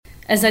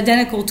as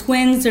identical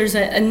twins, there's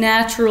a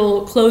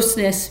natural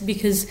closeness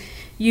because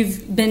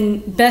you've been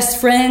best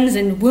friends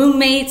and womb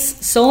mates,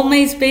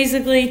 soulmates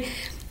basically,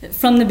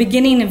 from the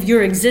beginning of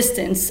your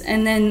existence.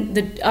 And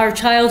then our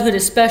childhood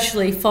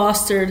especially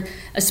fostered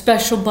a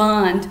special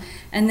bond.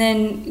 And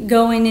then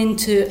going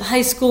into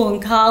high school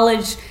and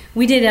college,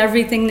 we did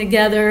everything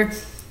together,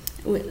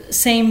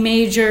 same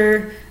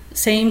major,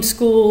 same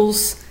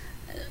schools,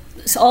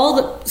 all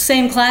the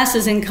same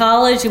classes in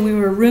college, and we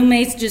were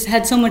roommates, just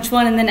had so much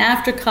fun. And then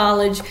after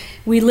college,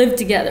 we lived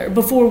together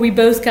before we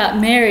both got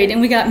married,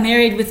 and we got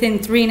married within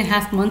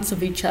 3.5 months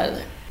of each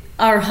other.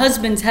 Our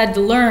husbands had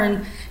to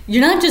learn,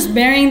 you're not just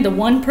marrying the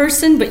one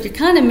person, but you're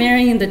kind of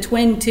marrying the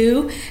twin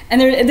too. And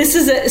this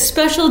is a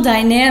special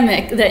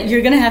dynamic that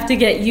you're going to have to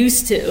get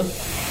used to.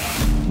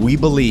 We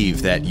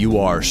believe that you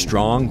are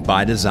strong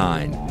by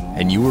design,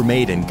 and you were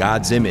made in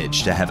God's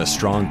image to have a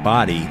strong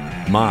body,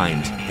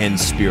 mind, and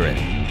spirit.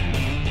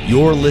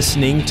 You're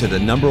listening to the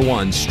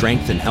 #1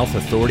 Strength and Health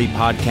Authority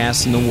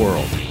podcast in the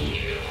world.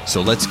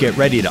 So let's get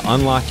ready to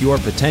unlock your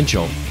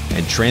potential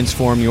and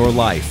transform your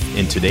life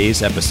in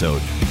today's episode.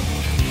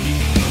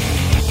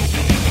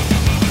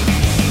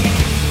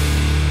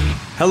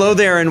 Hello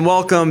there, and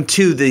welcome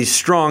to the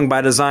Strong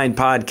by Design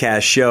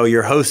podcast show.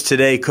 Your host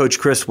today, Coach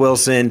Chris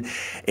Wilson,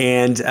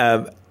 and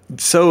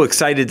so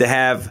excited to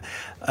have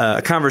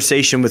a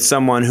conversation with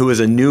someone who is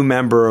a new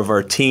member of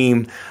our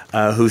team,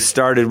 who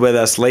started with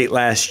us late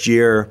last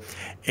year.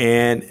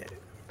 And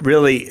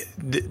really,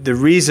 the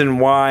reason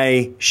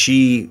why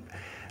she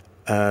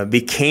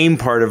became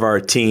part of our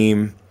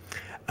team,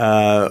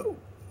 we'll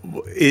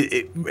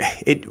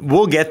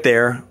get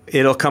there.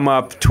 It'll come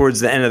up towards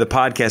the end of the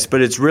podcast,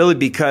 but it's really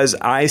because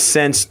I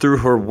sensed through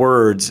her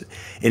words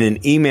in an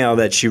email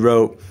that she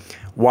wrote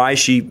why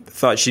she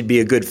thought she'd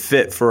be a good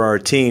fit for our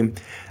team.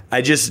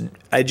 I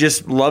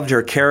just loved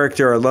her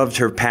character. I loved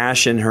her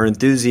passion, her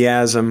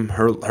enthusiasm,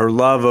 her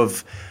love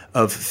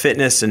of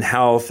fitness and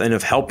health and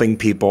of helping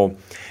people.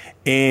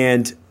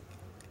 And,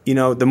 you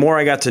know, the more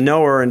I got to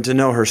know her and to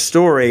know her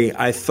story,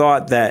 I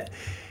thought that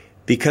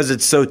because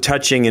it's so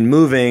touching and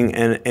moving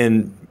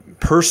and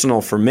personal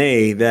for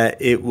me, that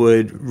it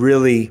would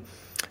really,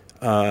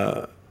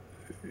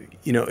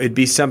 it'd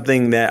be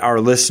something that our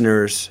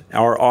listeners,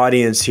 our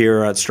audience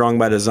here at Strong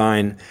by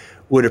Design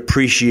would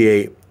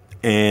appreciate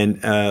and,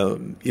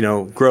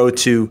 grow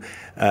to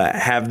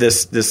have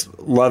this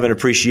love and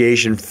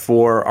appreciation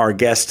for our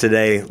guest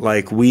today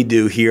like we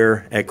do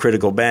here at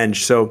Critical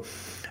Bench. So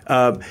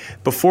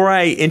before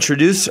I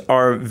introduce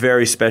our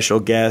very special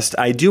guest,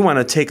 I do want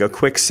to take a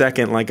quick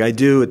second, like I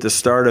do at the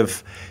start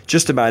of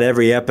just about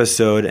every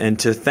episode, and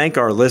to thank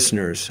our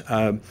listeners.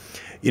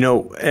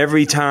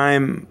 Every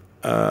time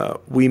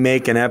we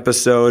make an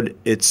episode,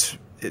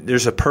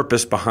 there's a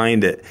purpose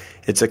behind it.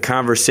 It's a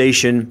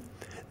conversation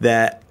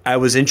that I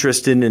was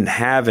interested in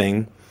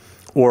having,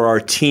 or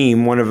our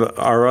team, one of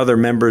our other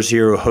members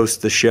here who hosts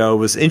the show,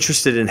 was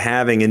interested in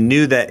having, and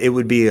knew that it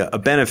would be a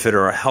benefit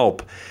or a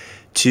help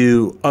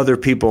to other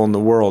people in the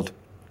world.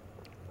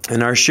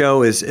 And our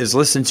show is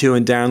listened to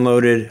and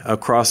downloaded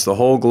across the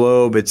whole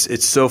globe.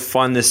 It's so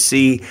fun to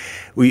see.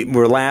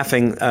 We're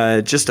laughing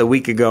just a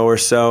week ago or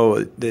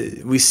so.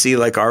 We see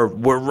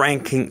we're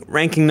ranking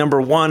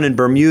 #1 in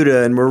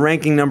Bermuda, and we're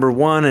ranking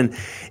 #1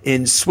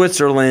 in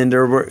Switzerland,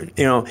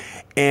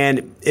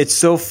 and it's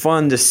so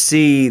fun to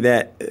see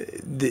that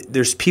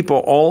there's people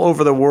all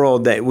over the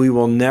world that we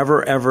will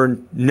never ever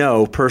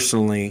know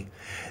personally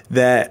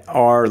that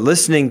are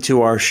listening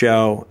to our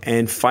show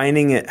and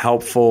finding it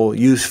helpful,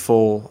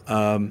 useful,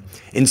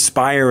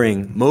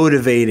 inspiring,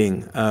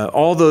 motivating,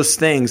 all those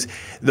things.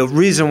 The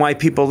reason why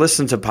people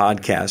listen to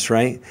podcasts,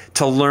 right?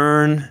 To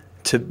learn,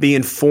 to be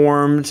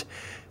informed,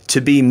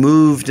 to be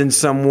moved in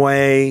some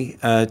way,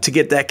 to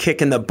get that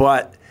kick in the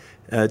butt,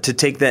 to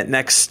take that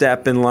next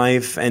step in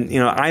life. And,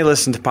 I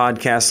listen to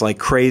podcasts like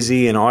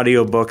crazy and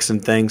audiobooks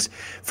and things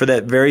for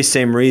that very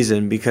same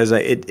reason, because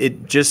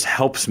it just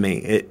helps me.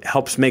 It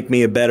helps make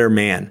me a better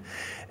man.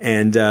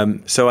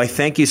 And so I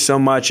thank you so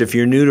much, if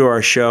you're new to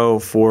our show,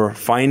 for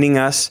finding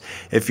us.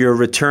 If you're a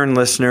return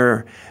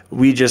listener,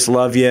 we just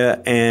love you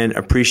and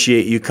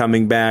appreciate you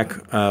coming back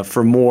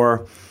for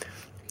more.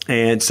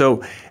 And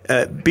so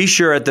be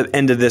sure at the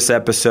end of this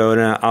episode,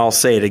 and I'll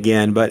say it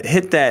again, but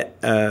hit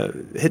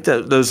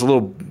those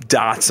little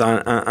dots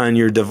on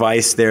your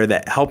device there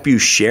that help you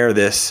share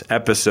this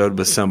episode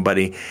with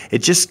somebody. It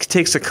just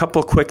takes a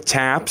couple quick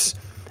taps,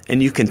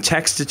 and you can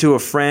text it to a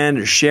friend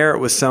or share it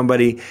with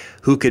somebody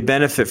who could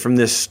benefit from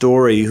this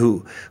story,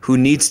 who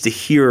needs to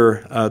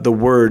hear the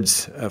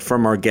words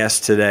from our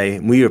guest today.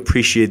 And we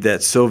appreciate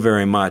that so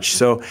very much.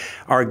 So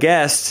our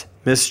guest,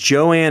 Miss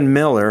Joanne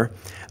Miller,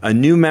 a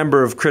new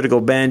member of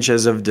Critical Bench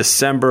as of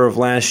December of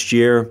last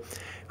year,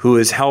 who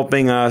is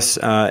helping us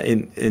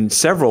in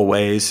several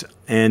ways.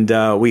 And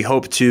we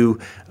hope to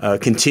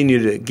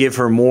continue to give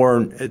her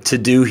more to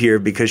do here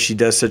because she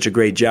does such a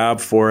great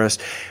job for us.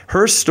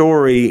 Her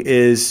story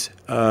is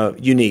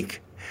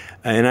unique.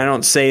 And I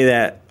don't say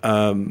that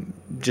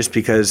just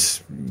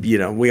because,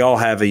 we all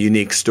have a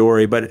unique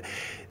story, but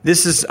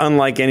this is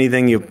unlike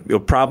anything you'll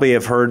probably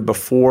have heard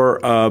before,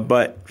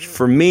 but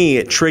for me,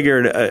 it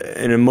triggered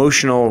an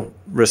emotional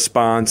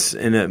response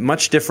in a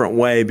much different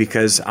way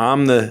because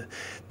I'm the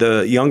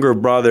younger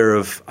brother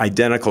of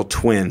identical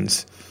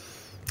twins.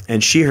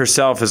 And she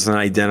herself is an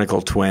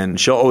identical twin.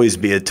 She'll always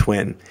be a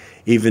twin,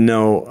 even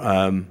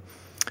though,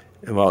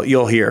 well,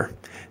 you'll hear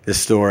the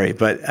story.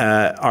 But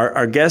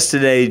our guest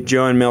today,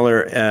 Joanne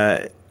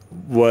Miller,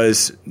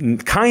 was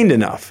kind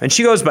enough, and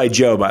she goes by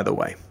Jo, by the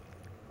way.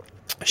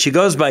 She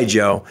goes by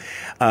Jo.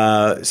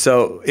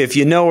 So if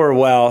you know her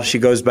well, she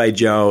goes by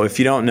Jo. If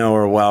you don't know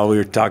her well, we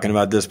were talking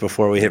about this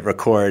before we hit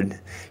record,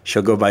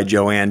 she'll go by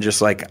Joanne,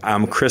 just like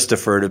I'm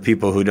Christopher to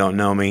people who don't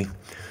know me,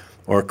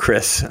 or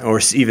Chris, or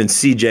even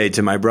CJ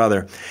to my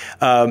brother.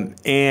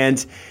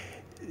 And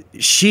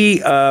she,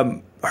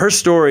 her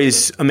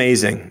story's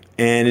amazing,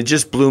 and it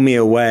just blew me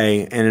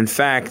away. And in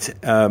fact,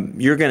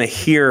 you're going to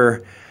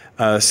hear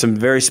some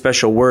very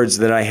special words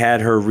that I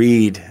had her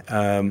read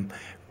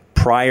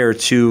prior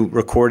to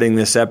recording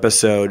this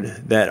episode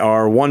that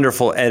our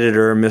wonderful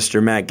editor,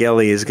 Mr. Matt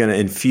Gelly, is going to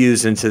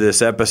infuse into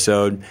this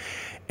episode.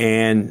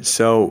 And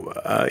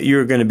so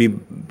you're going to be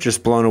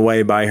just blown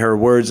away by her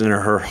words and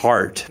her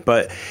heart.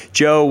 But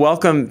Jo,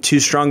 welcome to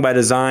Strong by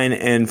Design,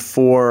 and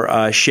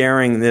for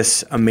sharing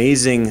this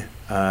amazing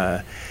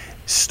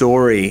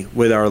story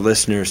with our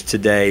listeners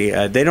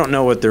today. They don't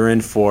know what they're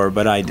in for,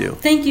 but I do.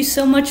 Thank you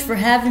so much for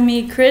having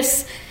me,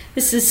 Chris.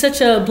 This is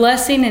such a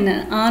blessing and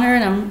an honor,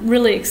 and I'm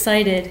really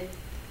excited.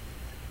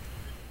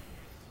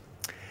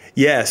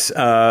 Yes,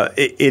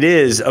 it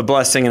is a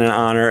blessing and an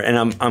honor,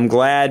 and I'm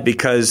glad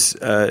because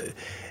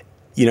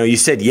you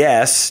said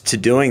yes to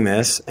doing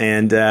this,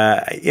 and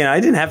I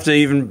didn't have to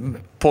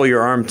even pull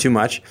your arm too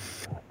much,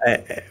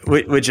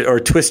 or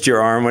twist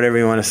your arm, whatever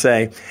you want to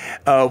say,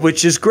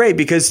 which is great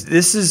because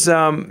this is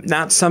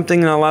not something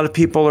that a lot of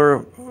people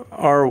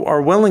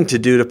are willing to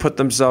do, to put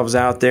themselves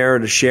out there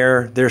to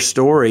share their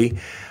story.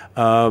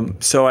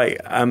 So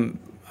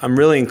I'm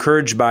really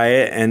encouraged by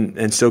it,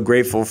 and so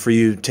grateful for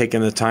you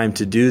taking the time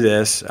to do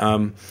this.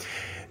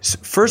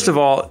 First of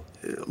all,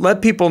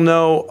 let people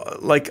know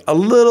like a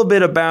little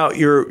bit about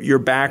your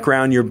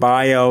background, your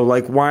bio.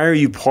 Like, why are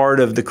you part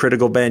of the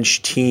Critical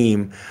Bench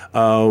team?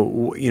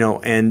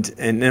 And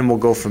then we'll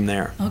go from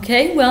there.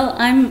 Okay. Well,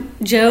 I'm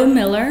Jo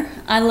Miller.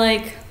 I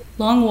like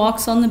long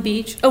walks on the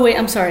beach. Oh wait,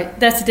 I'm sorry.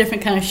 That's a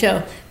different kind of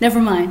show. Never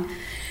mind.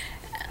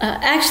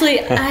 Actually,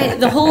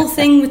 the whole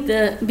thing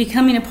with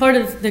becoming a part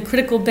of the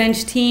Critical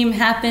Bench team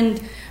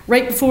happened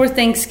right before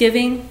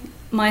Thanksgiving.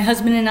 My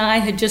husband and I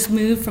had just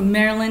moved from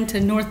Maryland to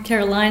North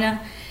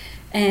Carolina,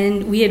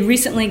 and we had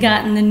recently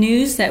gotten the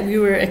news that we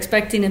were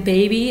expecting a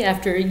baby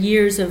after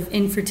years of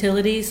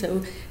infertility,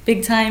 so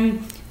big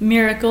time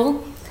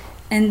miracle.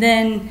 And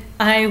then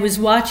I was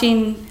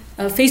watching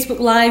a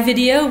Facebook Live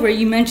video where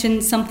you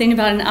mentioned something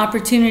about an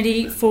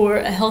opportunity for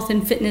a health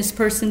and fitness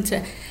person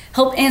to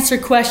help answer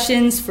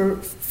questions for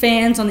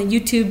fans on the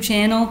YouTube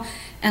channel.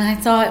 And I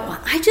thought, well,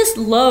 I just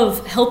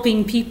love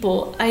helping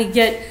people. I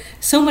get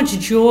so much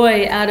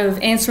joy out of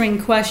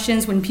answering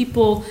questions. When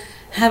people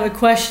have a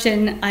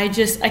question, I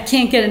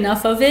can't get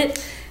enough of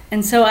it.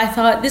 And so I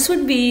thought this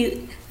would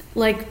be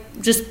like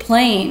just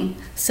playing.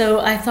 So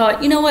I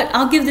thought, you know what,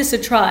 I'll give this a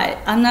try.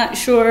 I'm not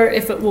sure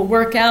if it will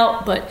work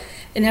out, but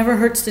it never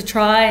hurts to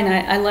try.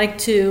 And I like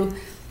to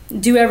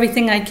do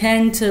everything I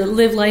can to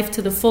live life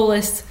to the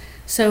fullest.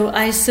 So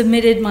I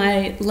submitted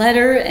my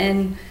letter,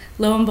 and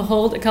lo and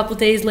behold, a couple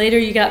days later,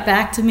 you got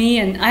back to me.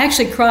 And I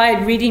actually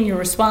cried reading your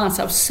response.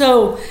 I was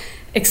so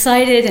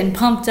excited and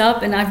pumped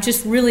up, and I've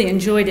just really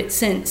enjoyed it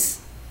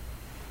since.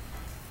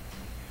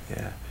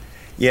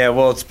 Yeah.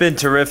 Well, it's been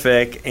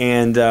terrific,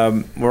 and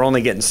we're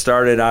only getting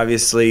started.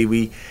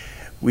 Obviously,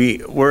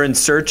 we're in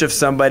search of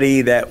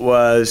somebody that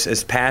was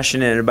as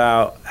passionate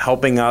about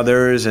helping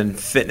others and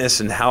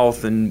fitness and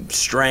health and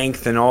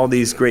strength and all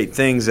these great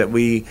things that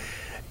we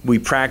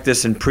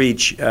practice and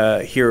preach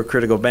here at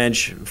Critical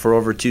Bench for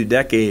over 2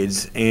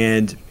 decades.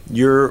 And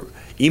your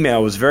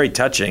email was very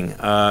touching.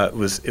 It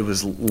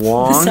was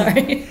long.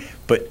 Sorry.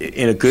 But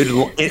in a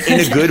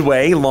good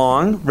way,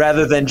 long,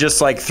 rather than just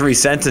like 3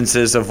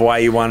 sentences of why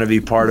you want to be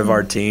part of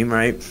our team,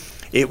 right?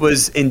 It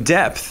was in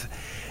depth.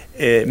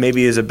 It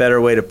maybe is a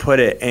better way to put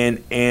it,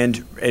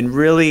 and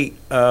really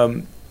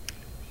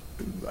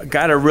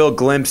got a real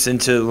glimpse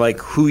into like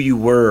who you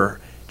were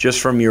just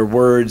from your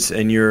words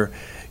and your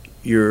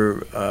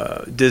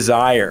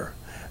desire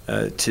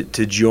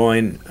to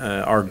join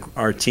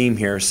our team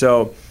here.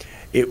 So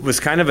it was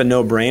kind of a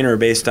no-brainer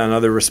based on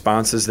other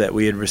responses that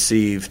we had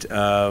received,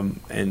 and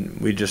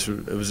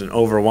it was an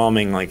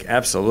overwhelming, like,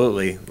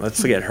 absolutely,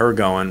 let's get her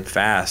going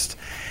fast.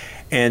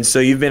 And so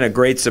you've been a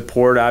great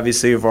support,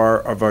 obviously, of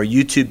our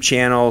YouTube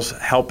channels,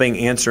 helping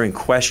answering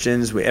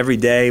questions. Every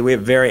day we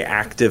have very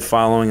active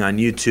following on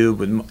YouTube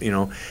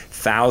with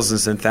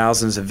thousands and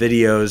thousands of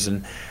videos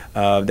and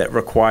that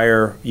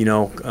require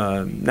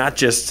not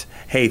just,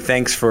 hey,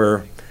 thanks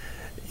for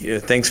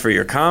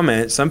your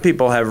comment. Some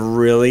people have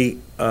really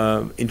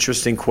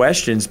interesting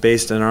questions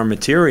based on our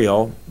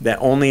material that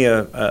only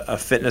a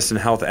fitness and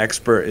health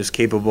expert is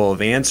capable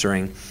of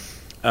answering.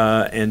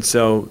 And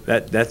so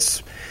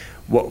that's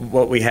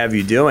what we have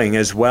you doing,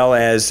 as well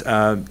as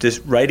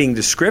just writing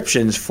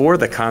descriptions for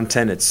the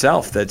content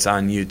itself that's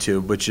on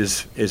YouTube, which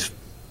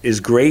is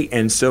great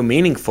and so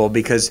meaningful,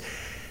 because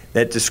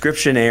that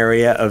description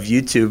area of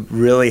YouTube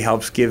really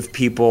helps give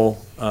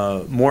people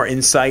more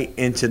insight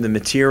into the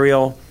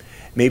material,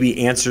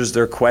 maybe answers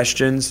their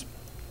questions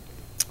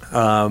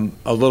a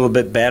little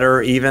bit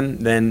better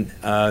even than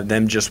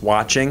them just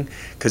watching,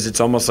 because it's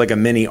almost like a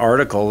mini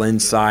article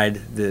inside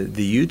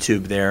the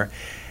YouTube there.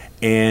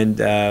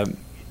 And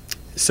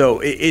so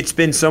it's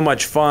been so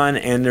much fun,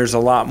 and there's a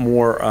lot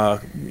more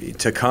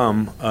to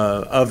come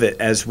of it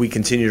as we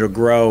continue to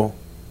grow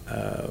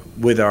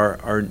with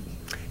our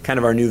kind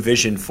of our new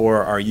vision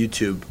for our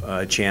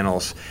YouTube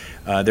channels.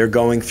 They're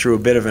going through a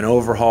bit of an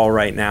overhaul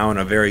right now in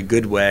a very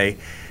good way,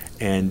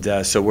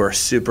 and so we're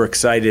super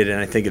excited, and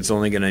I think it's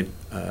only going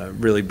to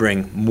really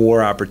bring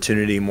more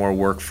opportunity, more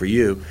work for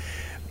you.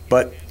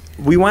 But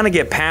we want to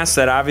get past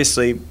that,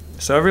 obviously,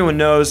 so everyone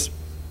knows,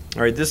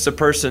 all right, this is a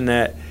person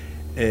that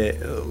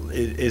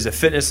is a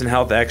fitness and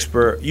health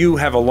expert. You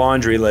have a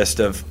laundry list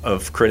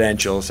of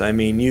credentials. I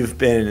mean, you've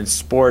been in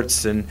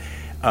sports and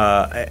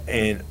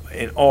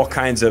all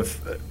kinds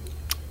of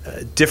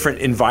different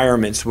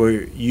environments where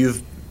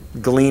you've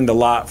gleaned a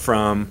lot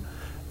from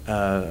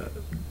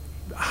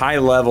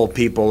high-level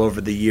people over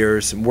the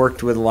years, and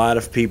worked with a lot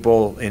of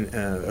people in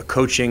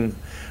coaching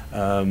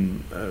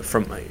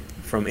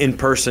from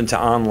in-person to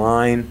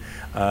online,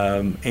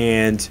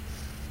 and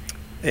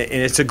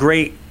it's a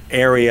great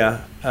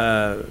area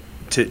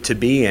to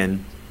be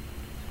in.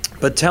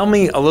 But tell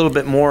me a little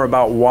bit more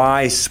about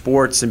why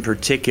sports in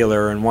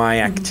particular, and why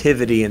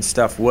activity and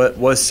stuff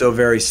was so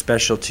very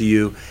special to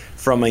you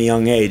from a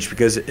young age,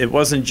 because it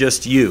wasn't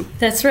just you.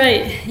 That's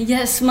right.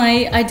 Yes,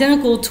 my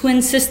identical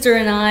twin sister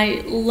and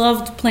I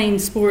loved playing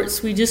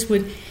sports. We just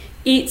would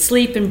eat,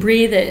 sleep, and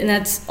breathe it, and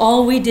that's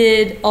all we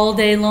did all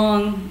day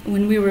long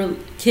when we were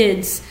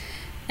kids.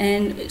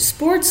 And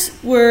sports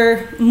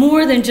were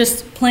more than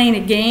just playing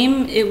a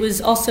game. It was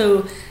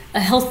also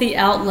a healthy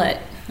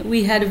outlet.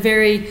 We had a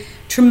very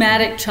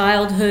traumatic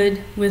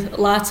childhood with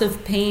lots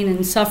of pain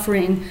and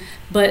suffering,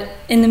 but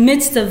in the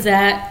midst of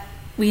that,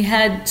 we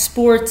had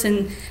sports,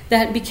 and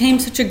that became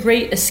such a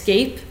great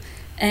escape.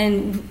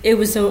 And it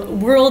was a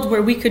world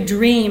where we could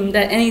dream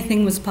that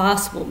anything was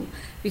possible,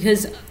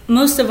 because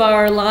most of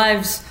our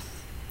lives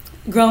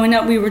growing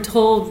up, we were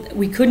told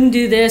we couldn't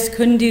do this,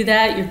 couldn't do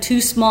that, you're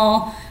too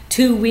small,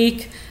 too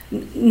weak.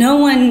 No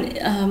one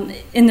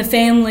in the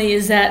family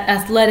is that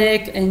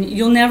athletic, and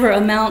you'll never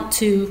amount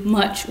to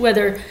much.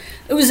 Whether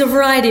it was a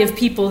variety of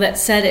people that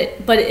said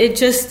it, but it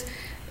just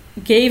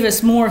gave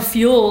us more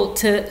fuel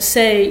to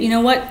say, you know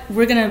what,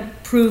 we're going to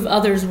prove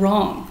others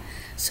wrong.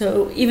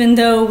 So even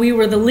though we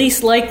were the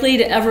least likely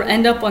to ever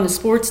end up on a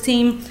sports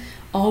team,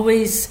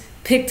 always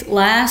picked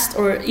last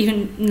or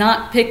even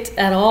not picked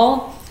at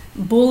all,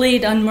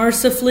 bullied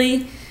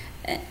unmercifully,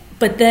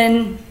 but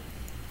then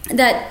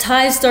that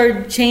tide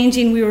started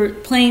changing. We were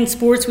playing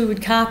sports, we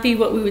would copy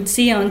what we would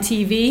see on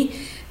TV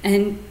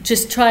and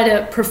just try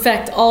to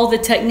perfect all the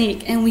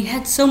technique, and we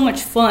had so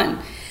much fun.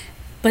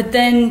 But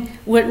then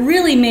what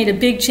really made a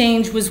big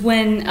change was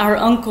when our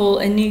uncle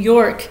in New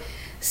York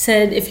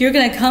said, if you're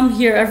going to come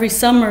here every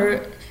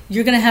summer,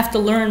 you're going to have to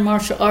learn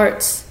martial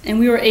arts. And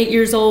we were 8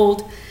 years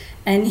old,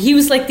 and he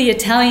was like the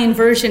Italian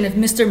version of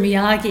Mr.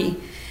 Miyagi.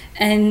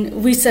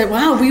 And we said,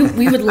 wow,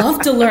 we would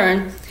love to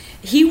learn.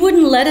 He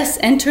wouldn't let us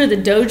enter the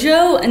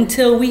dojo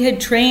until we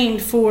had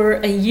trained for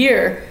a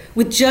year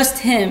with just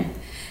him.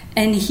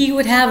 And he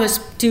would have us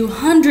do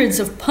hundreds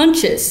of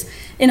punches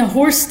in a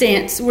horse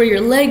stance where your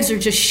legs are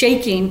just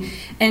shaking.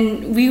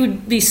 And we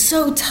would be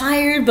so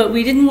tired, but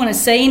we didn't want to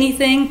say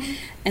anything.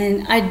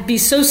 And I'd be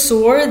so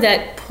sore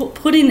that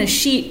putting the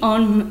sheet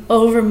on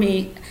over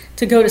me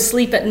to go to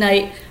sleep at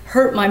night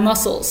hurt my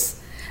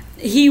muscles.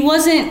 He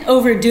wasn't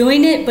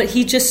overdoing it, but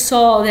he just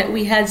saw that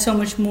we had so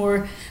much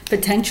more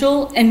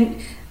potential,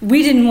 and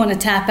we didn't want to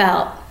tap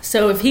out.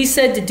 So if he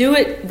said to do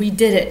it, we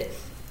did it.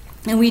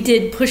 And we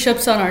did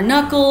push-ups on our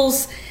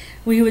knuckles.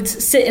 We would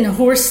sit in a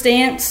horse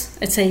stance.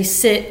 I'd say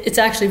sit. It's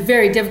actually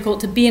very difficult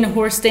to be in a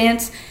horse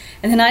stance.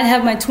 And then I'd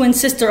have my twin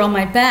sister on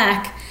my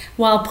back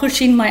while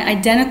pushing my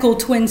identical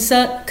twin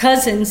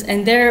cousins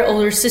and their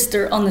older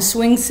sister on the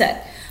swing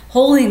set,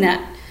 holding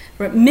that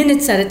for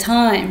minutes at a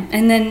time.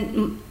 And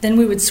then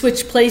we would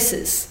switch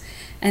places.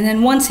 And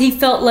then once he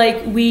felt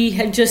like we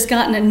had just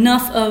gotten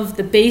enough of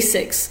the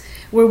basics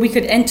where we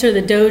could enter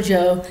the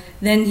dojo,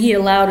 then he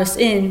allowed us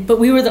in. But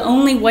we were the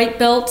only white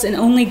belts and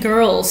only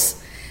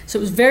girls. So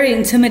it was very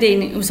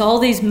intimidating. It was all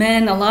these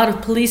men, a lot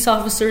of police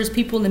officers,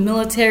 people in the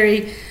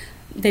military.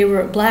 They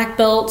were black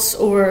belts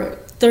or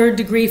 3rd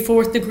degree,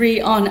 4th degree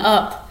on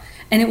up.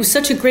 And it was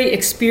such a great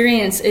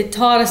experience. It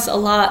taught us a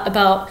lot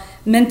about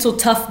mental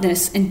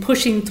toughness and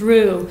pushing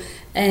through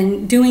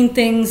and doing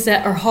things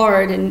that are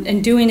hard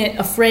and doing it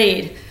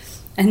afraid.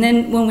 And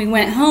then when we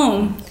went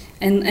home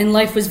and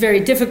life was very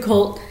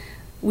difficult,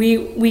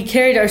 we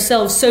carried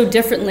ourselves so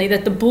differently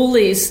that the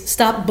bullies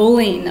stopped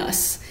bullying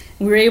us.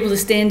 We were able to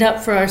stand up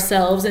for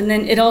ourselves. And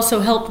then it also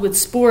helped with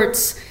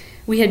sports.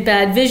 We had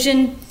bad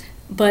vision,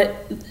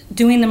 but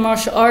doing the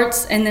martial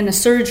arts and then the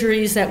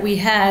surgeries that we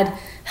had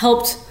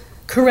helped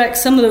correct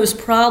some of those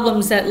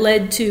problems that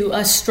led to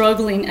us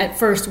struggling at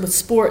first with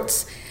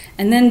sports.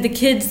 And then the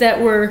kids that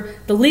were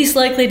the least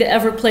likely to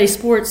ever play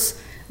sports,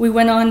 we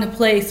went on to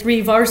play 3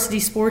 varsity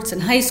sports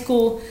in high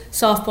school,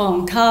 softball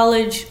in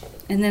college,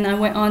 and then I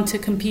went on to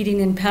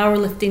competing in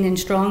powerlifting and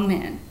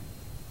strongman.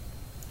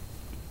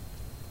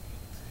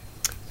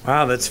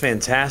 Wow, that's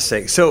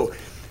fantastic. So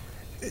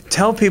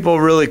tell people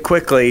really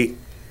quickly,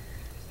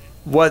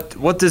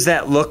 what does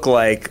that look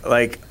like?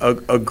 Like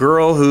a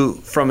girl who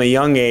from a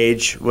young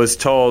age was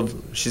told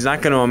she's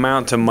not going to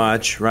amount to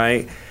much,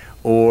 right?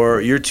 Or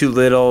you're too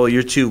little,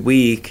 you're too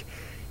weak.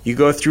 You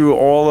go through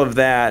all of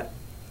that,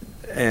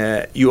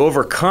 you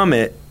overcome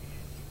it,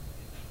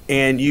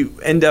 and you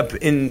end up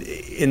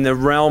in the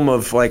realm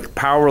of like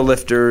power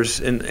lifters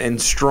and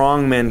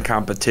strongmen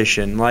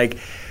competition. Like,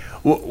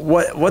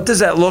 what does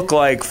that look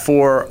like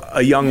for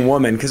a young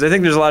woman? Because I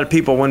think there's a lot of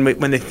people when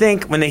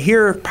they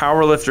hear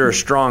power lifter or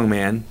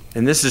strongman,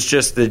 and this is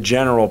just the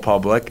general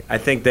public, I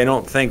think they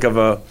don't think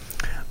of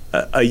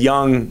a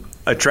young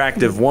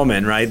attractive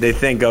woman, right? They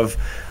think of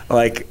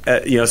like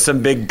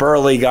some big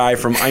burly guy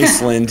from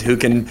Iceland who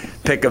can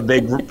pick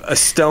a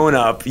stone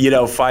up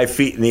 5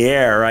 feet in the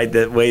air, right?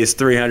 That weighs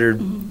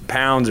 300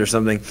 pounds or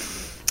something.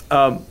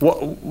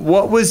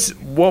 What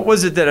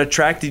was it that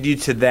attracted you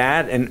to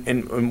that,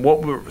 and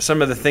what were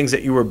some of the things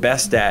that you were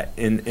best at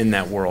in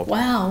that world?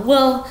 Wow.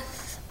 Well,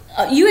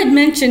 you had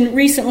mentioned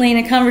recently in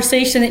a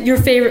conversation that your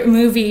favorite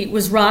movie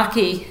was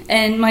Rocky,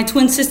 and my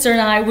twin sister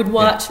and I would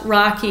watch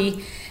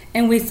Rocky,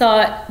 and we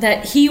thought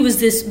that he was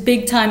this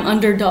big-time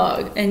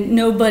underdog, and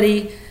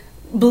nobody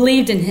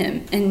believed in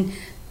him. And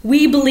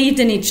we believed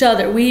in each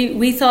other.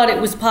 We thought it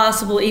was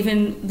possible,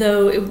 even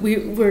though we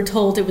were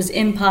told it was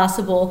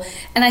impossible.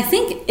 And I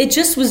think it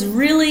just was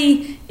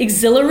really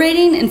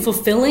exhilarating and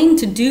fulfilling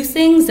to do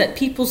things that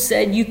people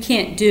said you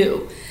can't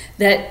do.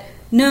 That,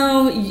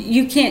 no,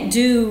 you can't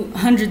do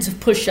hundreds of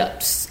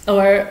push-ups,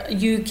 or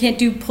you can't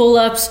do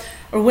pull-ups,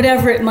 or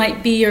whatever it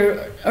might be,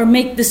 or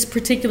make this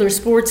particular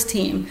sports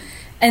team.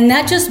 And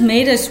that just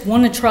made us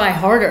want to try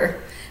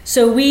harder.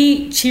 So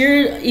we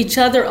cheered each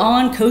other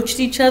on, coached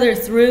each other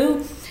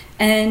through,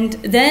 and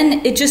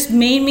then it just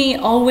made me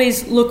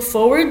always look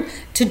forward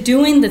to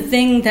doing the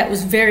thing that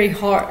was very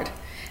hard.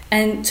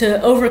 And to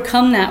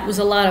overcome that was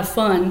a lot of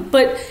fun.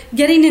 But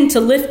getting into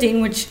lifting,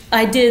 which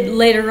I did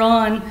later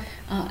on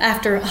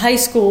after high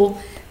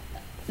school,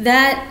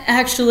 that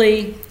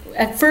actually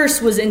at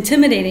first was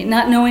intimidating,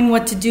 not knowing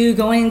what to do,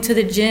 going into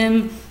the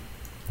gym.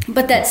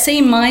 But that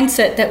same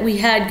mindset that we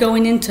had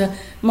going into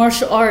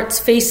martial arts,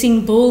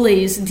 facing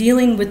bullies,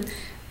 dealing with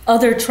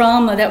other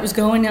trauma that was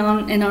going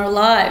on in our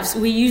lives,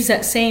 we use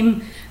that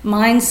same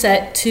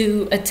mindset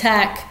to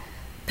attack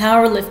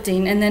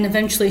powerlifting and then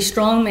eventually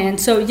strongman.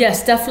 So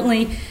yes,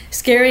 definitely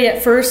scary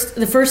at first.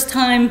 The first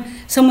time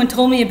someone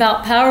told me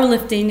about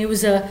powerlifting, it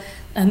was a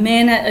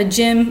man at a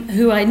gym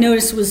who I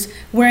noticed was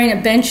wearing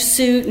a bench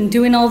suit and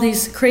doing all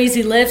these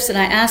crazy lifts, and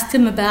I asked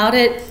him about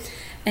it,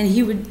 and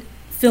he would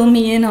fill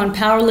me in on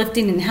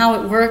powerlifting and how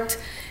it worked.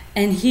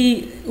 And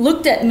he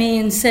looked at me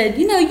and said,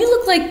 you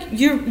look like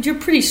you're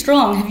pretty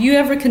strong. Have you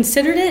ever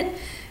considered it?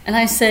 And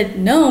I said,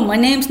 no, my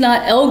name's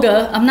not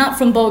Elga. I'm not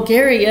from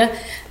Bulgaria.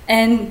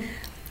 And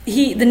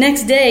the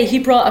next day he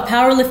brought a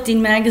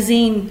powerlifting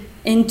magazine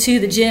into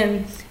the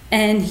gym,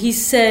 and he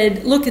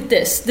said, look at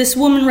this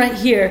woman right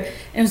here.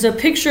 It was a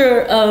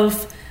picture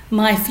of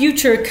my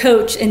future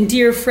coach and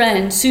dear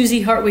friend,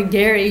 Susie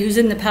Hartwig-Gary, who's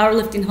in the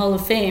Powerlifting Hall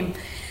of Fame.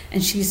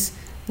 And she's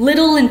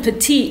little and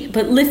petite,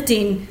 but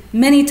lifting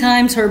many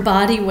times her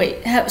body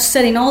weight,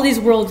 setting all these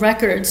world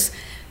records.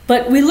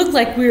 But we looked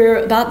like we were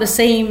about the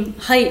same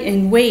height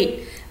and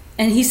weight.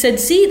 And he said,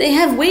 see, they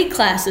have weight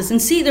classes,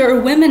 and see, there are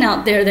women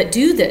out there that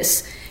do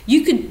this.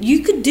 You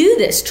could do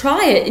this,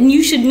 try it, and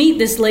you should meet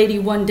this lady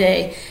one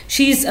day.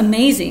 She's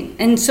amazing.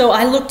 And so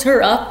I looked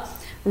her up,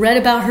 read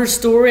about her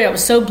story. I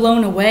was so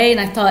blown away, and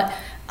I thought,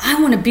 I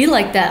want to be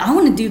like that. I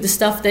want to do the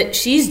stuff that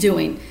she's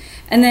doing.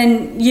 And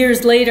then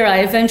years later,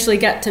 I eventually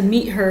got to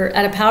meet her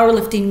at a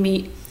powerlifting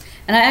meet.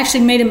 And I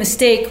actually made a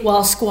mistake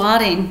while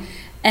squatting.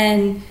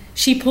 And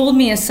she pulled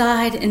me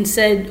aside and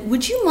said,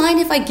 would you mind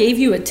if I gave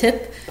you a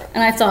tip?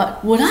 And I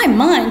thought, would I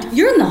mind?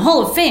 You're in the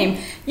Hall of Fame.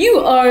 You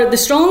are the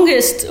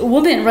strongest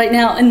woman right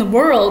now in the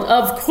world.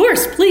 Of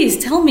course,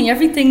 please tell me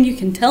everything you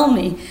can tell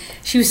me.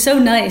 She was so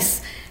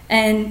nice.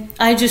 And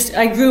I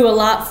grew a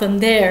lot from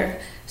there.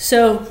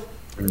 So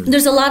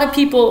there's a lot of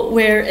people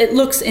where it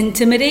looks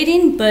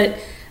intimidating, but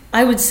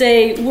I would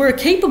say we're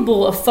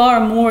capable of far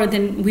more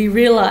than we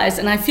realize.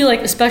 And I feel like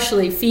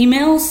especially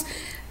females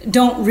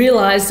don't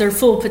realize their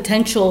full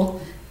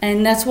potential.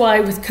 And that's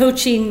why with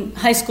coaching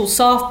high school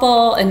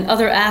softball and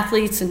other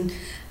athletes, and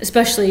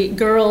especially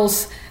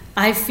girls,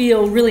 I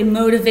feel really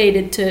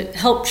motivated to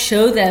help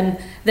show them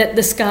that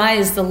the sky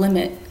is the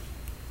limit.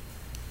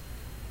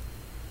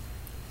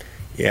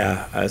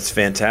 Yeah, that's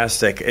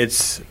fantastic.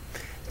 It's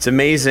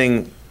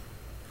amazing,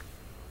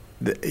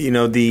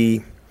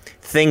 the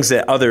things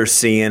that others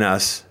see in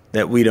us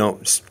that we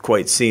don't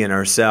quite see in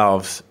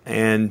ourselves.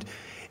 And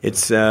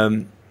it's,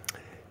 we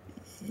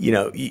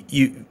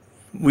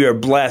are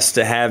blessed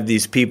to have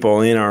these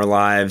people in our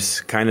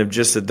lives kind of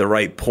just at the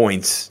right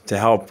points to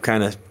help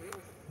kind of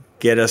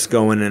get us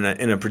going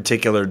in a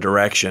particular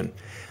direction.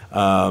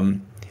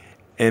 And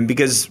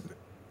because,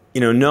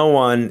 no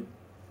one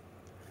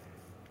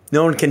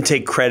can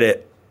take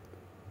credit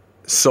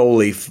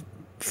solely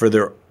for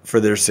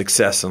their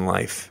success in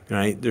life,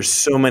 right? There's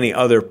so many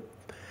other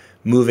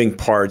moving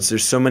parts.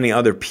 There's so many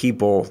other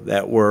people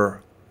that were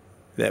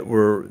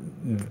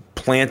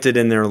planted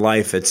in their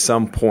life at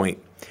some point.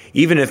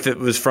 Even if it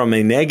was from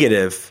a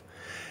negative,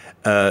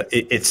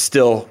 it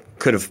still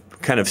could have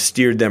kind of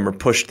steered them or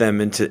pushed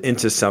them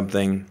into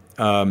something.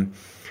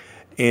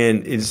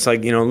 And it's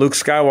like, Luke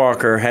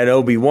Skywalker had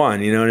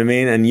Obi-Wan, you know what I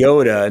mean? And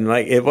Yoda, and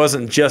like, it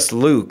wasn't just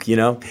Luke,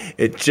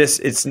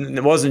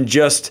 it wasn't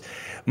just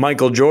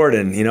Michael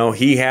Jordan,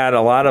 he had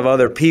a lot of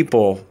other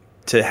people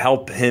to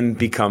help him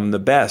become the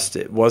best.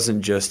 It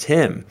wasn't just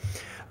him.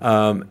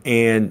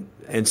 And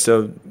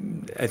so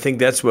I think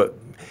that's what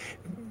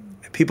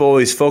people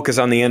always focus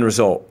on, the end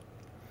result.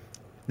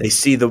 They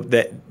see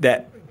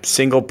that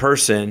single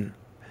person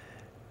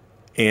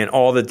and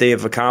all that they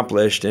have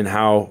accomplished and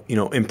how,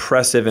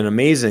 impressive and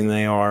amazing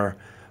they are.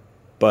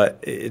 But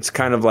it's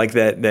kind of like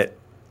that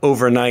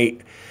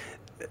overnight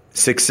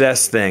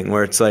success thing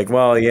where it's like,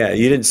 well, yeah,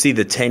 you didn't see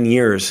the 10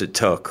 years it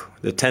took,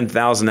 the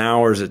 10,000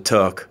 hours it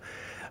took,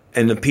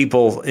 and the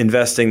people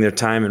investing their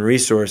time and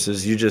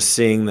resources. You're just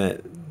seeing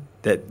the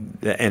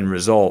end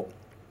result.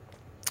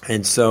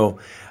 And so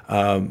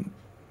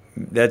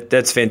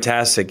that's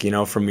fantastic,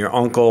 from your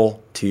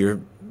uncle to your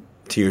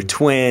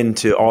twin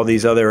to all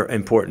these other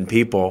important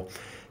people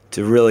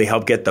to really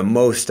help get the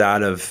most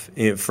out of,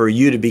 for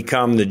you to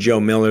become the Joe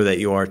Miller that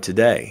you are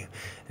today.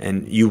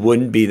 And you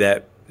wouldn't be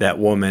that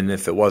woman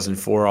if it wasn't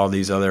for all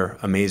these other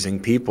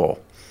amazing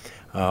people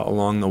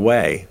along the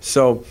way.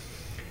 So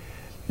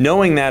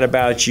knowing that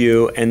about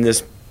you and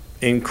this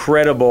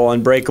incredible,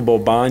 unbreakable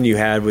bond you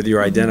had with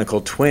your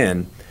identical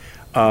twin,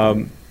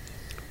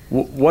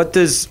 what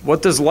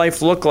does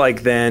life look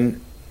like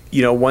then,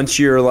 once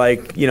you're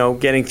like,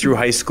 getting through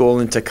high school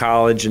into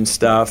college and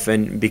stuff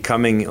and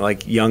becoming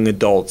like young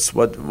adults?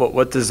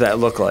 What does that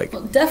look like?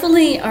 Well,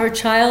 definitely our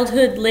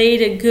childhood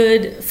laid a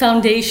good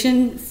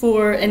foundation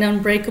for an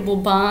unbreakable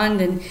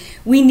bond, and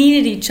we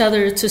needed each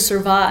other to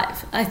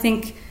survive. I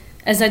think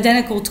as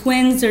identical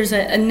twins, there's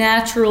a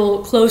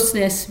natural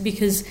closeness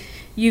because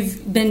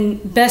you've been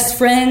best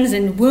friends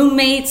and womb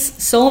mates,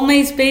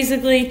 soulmates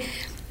basically,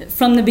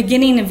 from the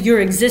beginning of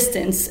your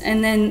existence.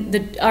 And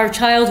then our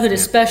childhood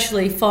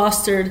especially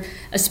fostered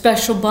a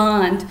special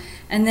bond.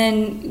 And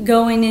then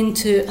going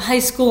into high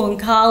school and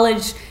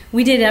college,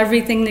 we did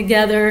everything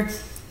together,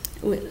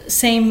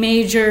 same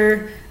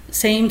major,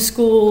 same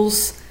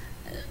schools,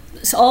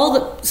 all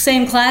the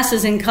same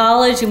classes in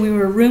college, and we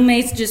were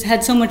roommates, just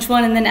had so much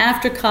fun. And then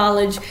after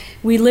college,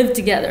 we lived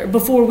together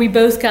before we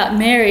both got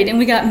married, and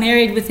we got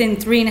married within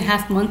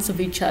 3.5 months of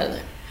each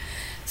other.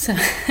 So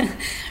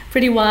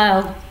pretty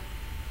wild.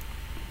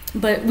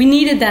 But we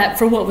needed that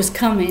for what was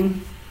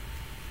coming.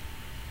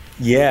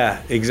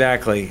 Yeah,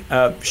 exactly.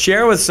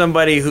 Share with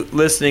somebody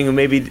listening who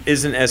maybe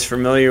isn't as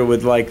familiar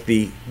with like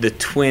the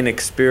twin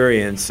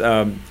experience.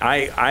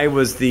 I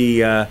was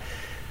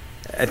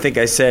I think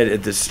I said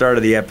at the start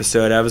of the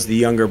episode, I was the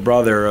younger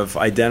brother of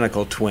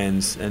identical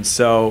twins. And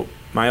so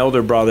my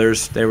older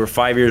brothers, they were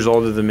 5 years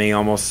older than me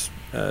almost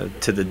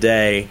to the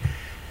day.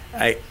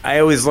 I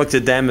always looked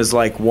at them as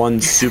like one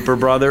super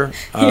brother.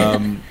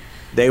 Yeah.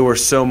 They were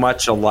so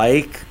much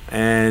alike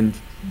and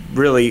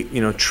really,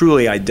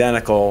 truly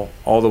identical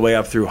all the way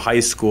up through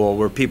high school,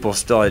 where people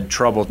still had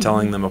trouble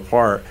telling them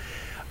apart.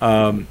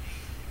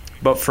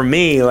 But for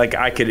me, like,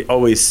 I could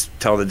always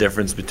tell the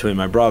difference between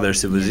my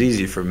brothers. It was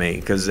easy for me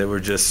because they were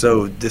just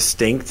so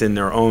distinct in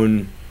their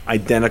own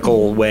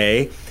identical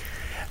way.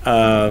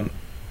 And,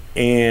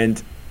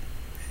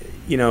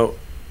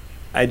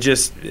 I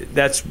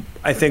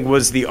think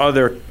was the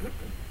other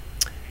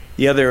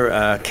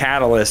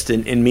catalyst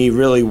in me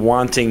really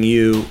wanting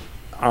you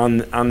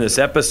on this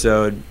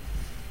episode,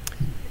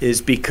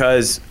 is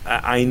because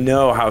I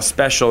know how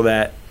special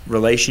that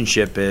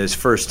relationship is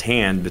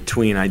firsthand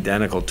between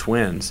identical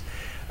twins.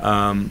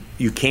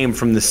 You came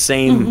from the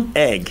same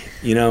egg,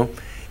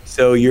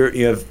 so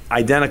you have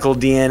identical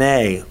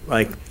DNA.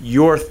 Like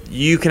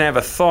you can have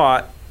a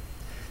thought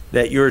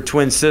that your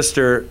twin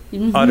sister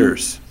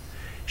utters.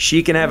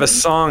 She can have a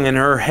song in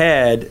her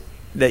head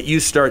that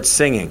you start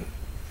singing.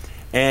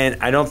 And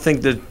I don't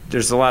think that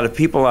there's a lot of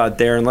people out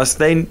there, unless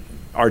they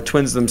are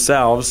twins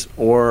themselves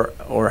or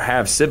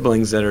have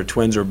siblings that are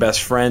twins or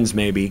best friends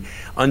maybe,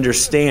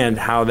 understand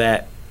how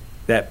that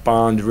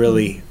bond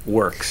really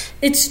works.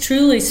 It's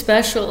truly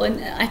special,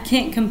 and I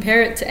can't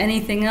compare it to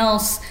anything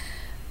else.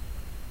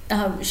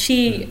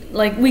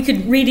 We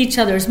could read each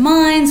other's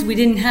minds. We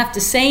didn't have to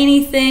say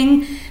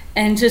anything.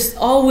 and just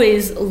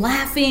always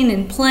laughing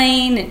and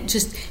playing. And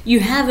just, you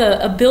have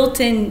a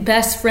built-in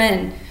best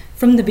friend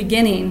from the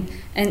beginning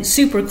and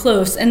super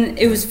close. And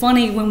it was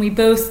funny when we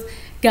both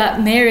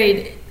got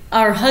married,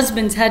 our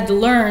husbands had to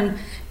learn,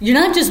 you're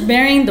not just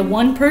marrying the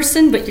one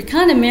person, but you're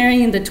kind of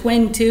marrying the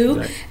twin too.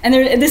 Right.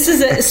 And this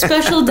is a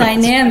special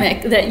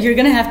dynamic that you're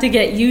going to have to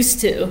get used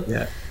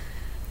to.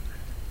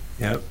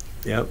 Yeah.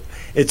 Yep.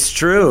 It's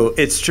true.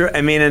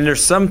 I mean, and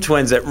there's some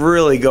twins that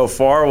really go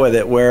far with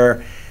it,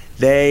 where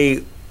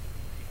they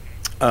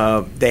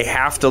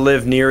have to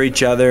live near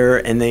each other,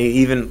 and they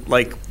even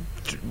like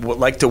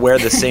to wear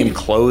the same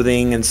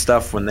clothing and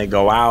stuff when they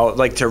go out,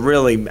 like to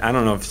really, I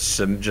don't know if it's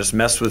just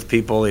mess with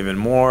people even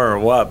more or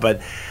what,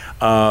 but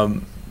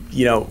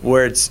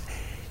where it's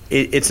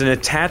an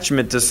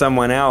attachment to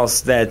someone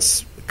else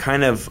that's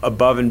kind of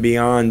above and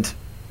beyond.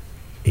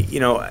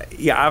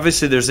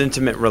 Obviously there's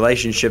intimate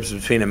relationships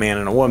between a man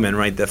and a woman,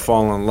 right, that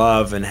fall in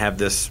love and have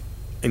this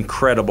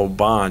incredible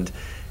bond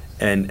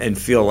and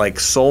feel like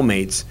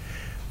soulmates.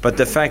 But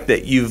the fact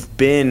that you've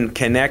been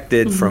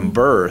connected from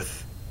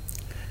birth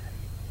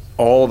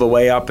all the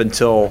way up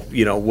until,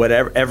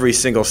 whatever, every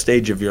single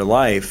stage of your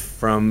life,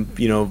 from,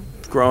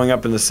 growing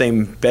up in the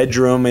same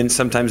bedroom and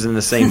sometimes in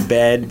the same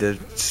bed, the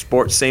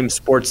same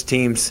sports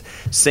teams,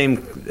 same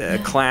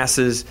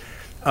classes,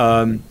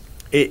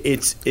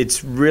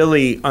 it's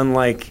really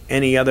unlike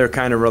any other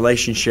kind of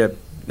relationship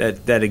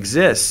that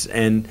exists.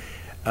 And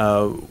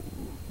when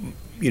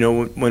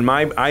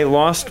I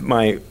lost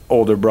my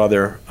older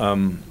brother,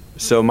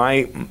 so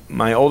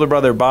my older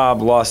brother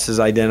Bob lost his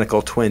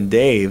identical twin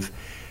Dave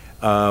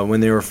when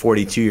they were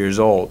 42 years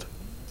old,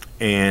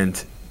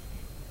 and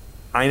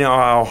I know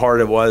how hard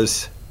it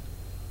was.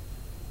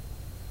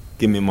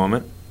 Give me a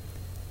moment.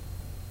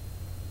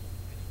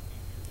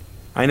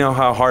 I know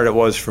how hard it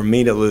was for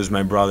me to lose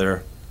my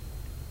brother.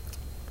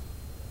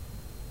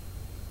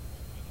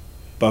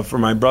 But for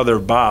my brother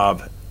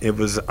Bob, it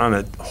was on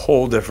a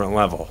whole different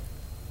level.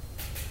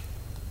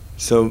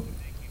 So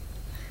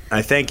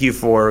I thank you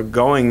for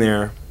going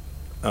there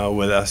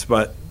with us,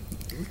 but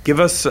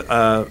give us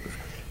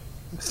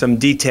some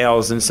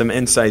details and some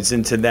insights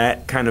into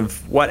that kind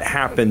of what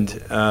happened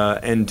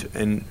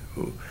and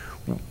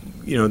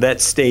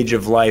that stage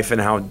of life and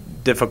how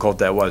difficult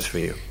that was for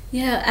you.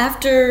 Yeah,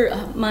 after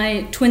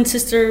my twin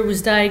sister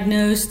was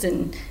diagnosed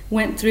and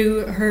went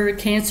through her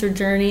cancer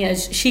journey,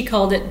 as she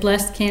called it,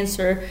 blessed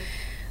cancer,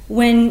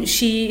 when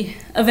she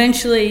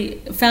eventually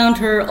found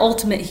her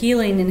ultimate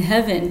healing in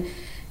heaven,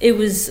 it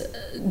was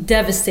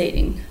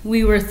devastating.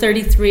 We were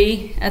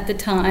 33 at the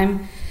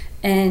time,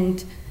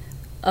 and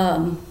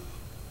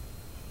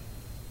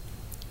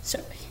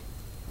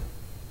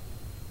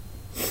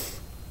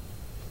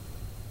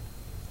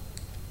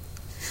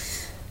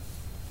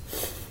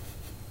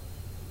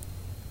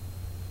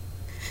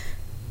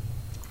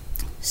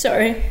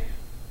Sorry.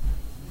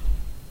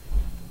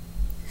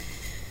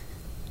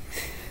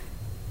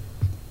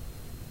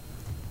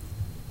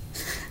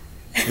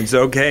 It's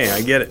okay.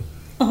 I get it.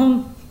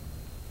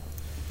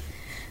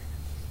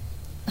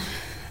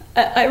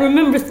 I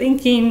remember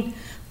thinking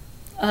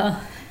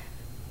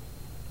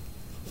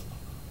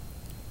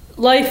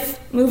life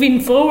moving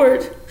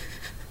forward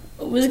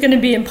was going to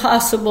be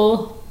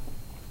impossible,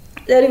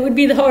 that it would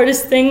be the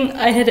hardest thing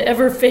I had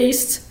ever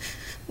faced,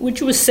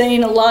 which was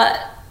saying a lot.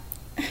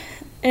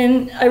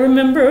 And I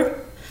remember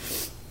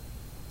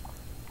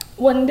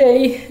one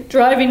day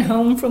driving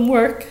home from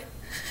work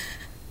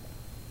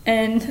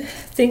and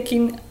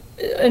thinking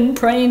and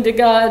praying to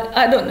God,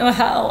 I don't know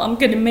how I'm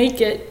going to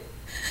make it.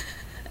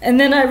 And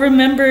then I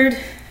remembered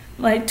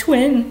my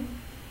twin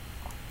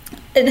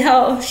and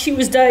how she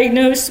was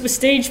diagnosed with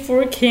stage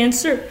 4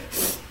 cancer.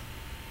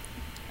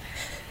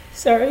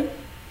 Sorry.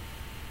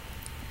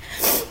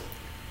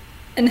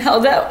 And how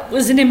that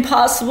was an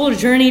impossible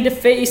journey to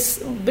face,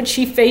 but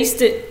she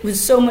faced it with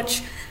so much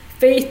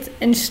faith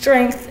and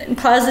strength and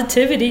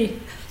positivity.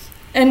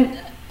 And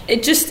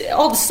it just,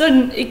 all of a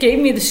sudden, it gave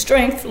me the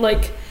strength,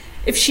 like,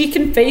 if she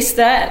can face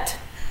that,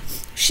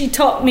 she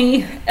taught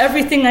me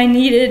everything I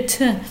needed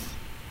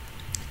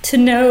to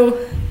know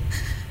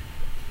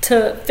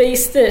to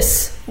face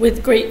this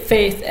with great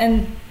faith.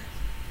 And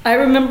I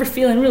remember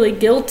feeling really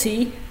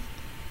guilty,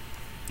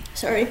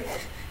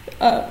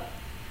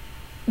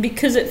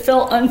 because it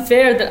felt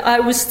unfair that I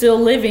was still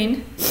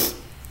living.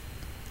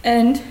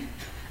 And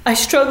I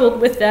struggled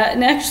with that.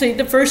 And actually,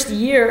 the first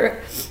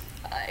year,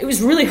 it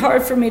was really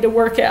hard for me to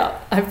work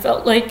out. I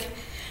felt like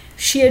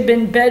she had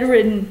been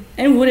bedridden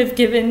and would have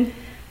given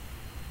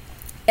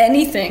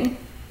anything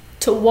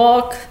to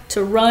walk,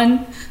 to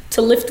run,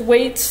 to lift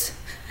weights.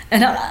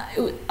 And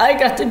I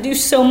got to do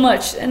so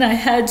much, and I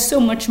had so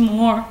much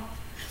more.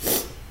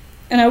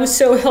 And I was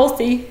so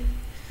healthy.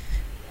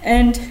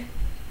 And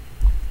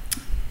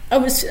I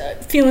was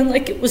feeling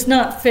like it was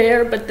not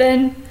fair, but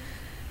then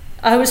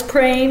I was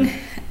praying,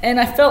 and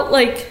I felt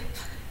like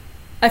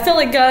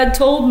God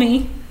told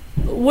me,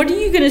 what are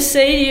you going to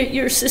say to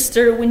your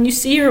sister when you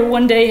see her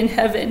one day in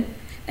heaven?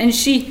 And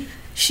she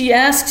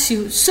asks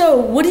you, so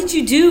what did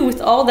you do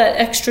with all that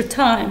extra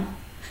time?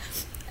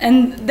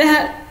 And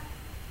that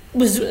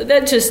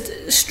that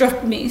just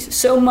struck me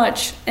so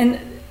much. And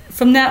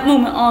from that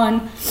moment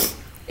on,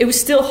 it was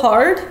still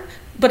hard,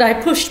 but I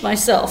pushed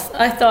myself.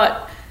 I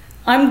thought,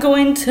 I'm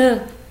going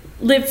to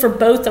live for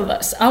both of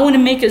us. I want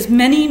to make as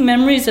many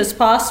memories as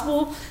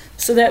possible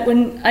so that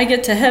when I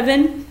get to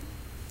heaven,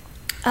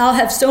 I'll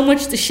have so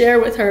much to share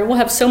with her. We'll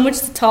have so much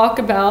to talk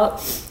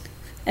about,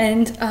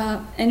 and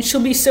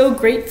she'll be so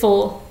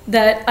grateful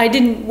that I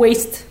didn't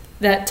waste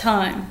that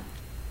time.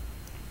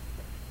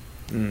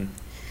 Mm.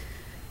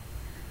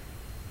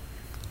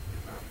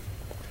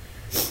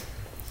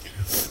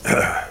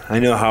 I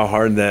know how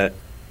hard that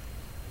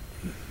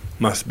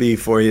must be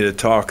for you to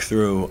talk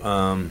through.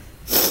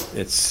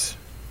 It's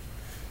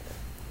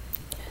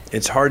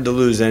hard to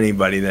lose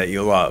anybody that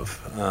you love,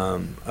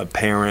 a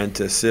parent,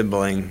 a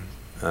sibling,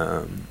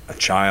 a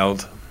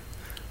child,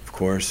 of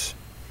course.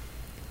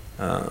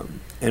 And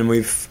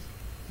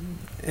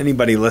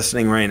anybody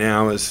listening right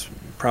now has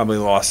probably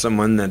lost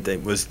someone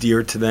that was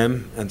dear to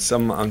them on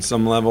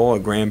some level, a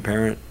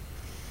grandparent.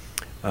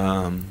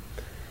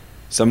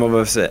 Some of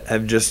us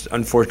have just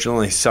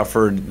unfortunately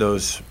suffered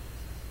those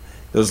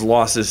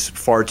losses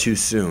far too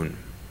soon.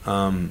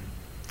 And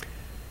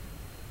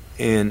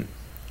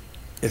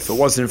if it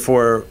wasn't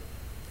for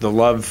the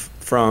love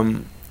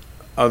from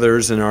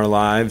others in our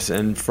lives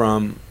and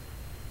from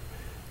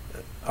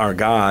our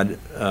God,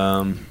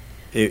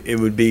 it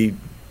would be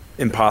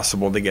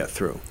impossible to get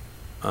through.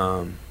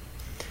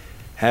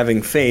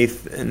 Having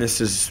faith, and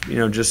this is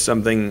just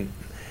something.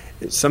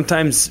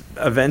 Sometimes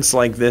events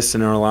like this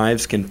in our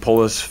lives can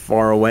pull us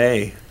far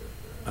away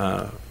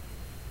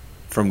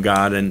from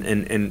God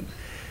and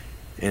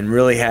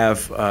really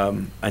have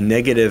a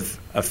negative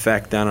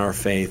effect on our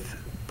faith.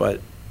 But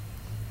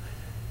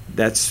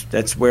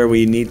that's where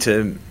we need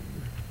to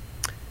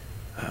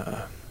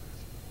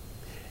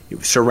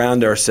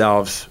surround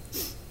ourselves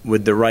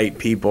with the right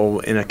people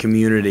in a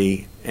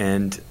community,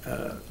 and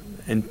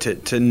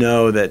to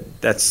know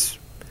that that's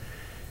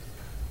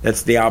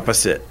the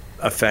opposite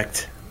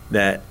effect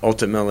that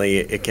ultimately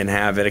it can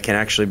have. It can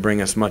actually bring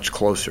us much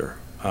closer.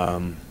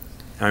 I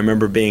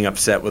remember being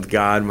upset with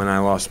God when I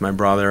lost my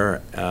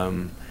brother,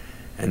 and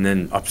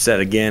then upset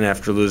again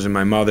after losing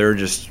my mother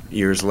just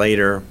years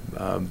later.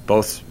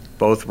 Both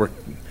were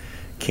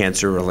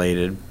cancer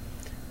related,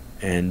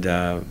 and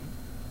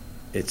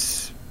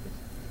it's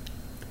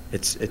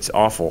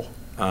awful.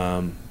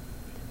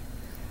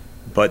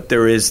 But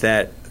there is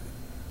that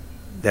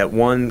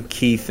one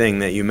key thing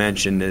that you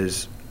mentioned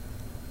is,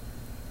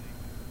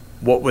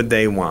 what would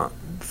they want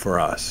for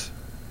us?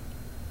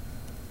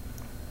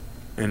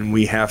 And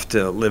we have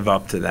to live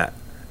up to that.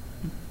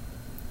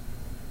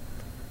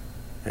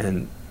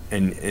 And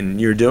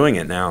you're doing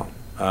it now.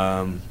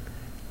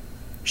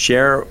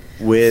 Share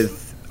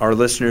with our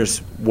listeners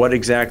what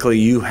exactly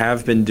you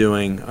have been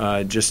doing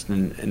just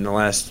in the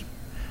last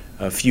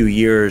few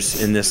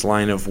years in this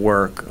line of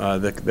work,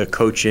 the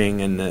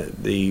coaching and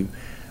the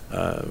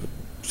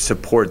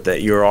support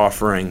that you're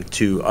offering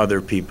to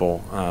other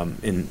people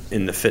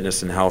in the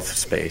fitness and health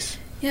space.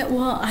 Yeah,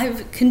 well,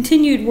 I've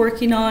continued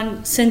working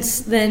on since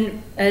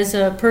then as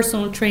a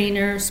personal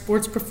trainer,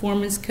 sports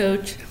performance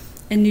coach,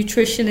 and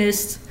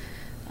nutritionist,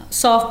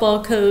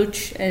 softball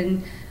coach,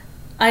 and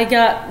I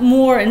got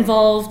more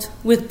involved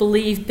with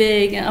Believe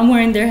Big. I'm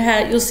wearing their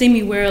hat. You'll see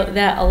me wear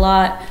that a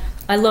lot.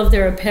 I love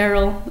their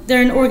apparel.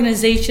 They're an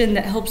organization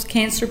that helps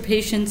cancer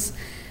patients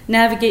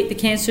navigate the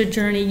cancer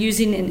journey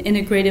using an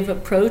integrative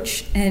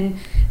approach, and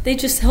they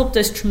just helped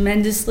us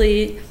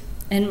tremendously.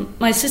 And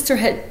my sister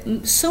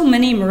had so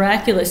many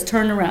miraculous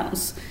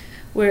turnarounds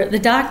where the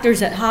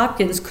doctors at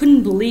Hopkins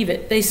couldn't believe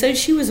it. They said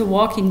she was a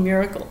walking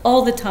miracle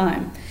all the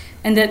time,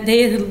 and that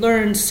they had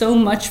learned so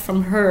much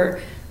from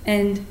her.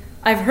 And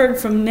I've heard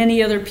from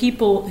many other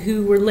people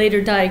who were later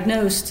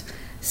diagnosed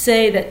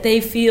say that they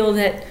feel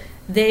that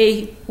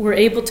they were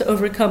able to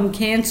overcome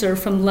cancer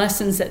from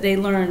lessons that they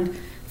learned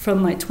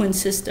from my twin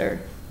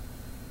sister.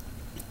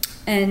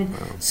 And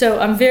so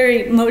I'm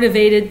very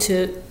motivated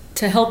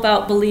to help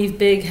out Believe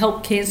Big,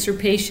 help cancer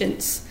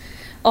patients.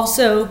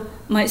 Also,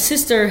 my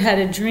sister had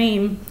a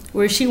dream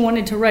where she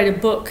wanted to write a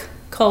book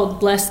called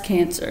Blessed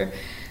Cancer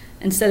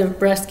instead of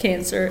breast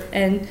cancer.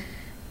 And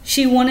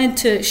she wanted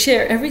to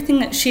share everything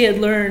that she had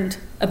learned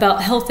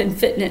about health and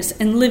fitness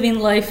and living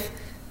life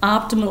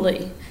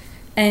optimally.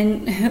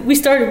 And we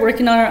started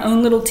working on our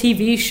own little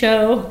TV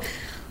show.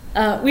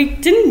 We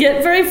didn't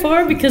get very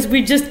far because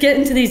we'd just get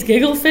into these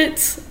giggle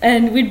fits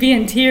and we'd be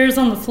in tears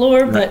on the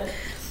floor. Right. But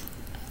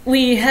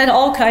we had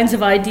all kinds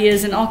of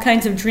ideas and all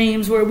kinds of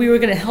dreams where we were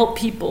going to help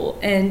people.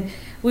 And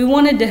we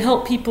wanted to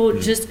help people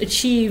just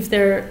achieve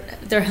their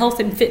health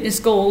and fitness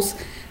goals,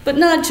 but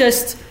not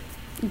just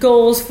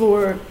goals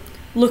for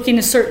looking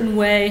a certain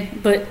way,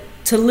 but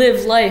to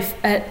live life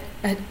at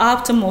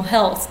optimal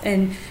health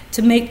and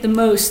to make the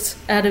most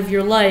out of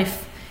your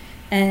life.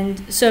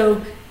 And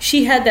so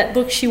she had that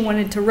book she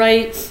wanted to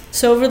write.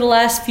 So over the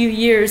last few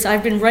years,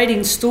 I've been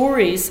writing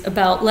stories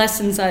about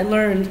lessons I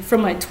learned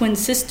from my twin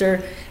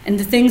sister and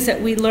the things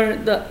that we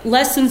learned, the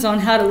lessons on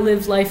how to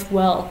live life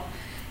well.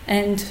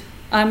 And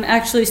I'm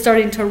actually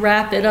starting to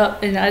wrap it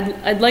up, and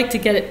I'd like to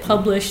get it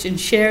published and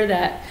share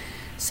that.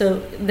 So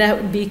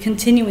that would be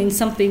continuing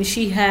something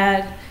she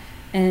had,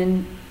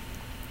 and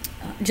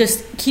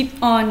just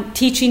keep on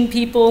teaching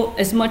people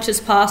as much as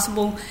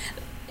possible.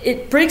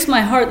 It breaks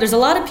my heart. There's a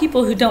lot of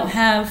people who don't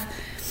have,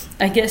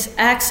 I guess,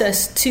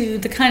 access to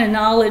the kind of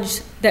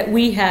knowledge that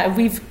we have.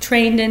 We've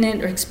trained in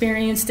it or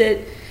experienced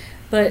it,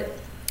 but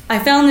I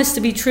found this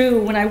to be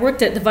true when I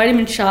worked at the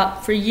vitamin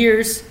shop for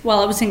years while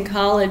I was in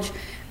college.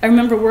 I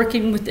remember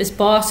working with this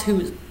boss who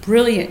was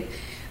brilliant.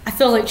 I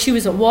felt like she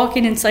was a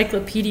walking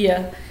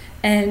encyclopedia,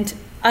 and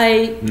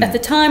at the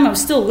time, I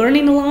was still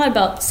learning a lot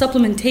about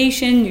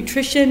supplementation,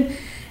 nutrition,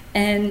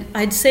 and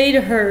I'd say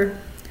to her,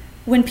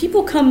 when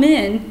people come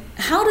in,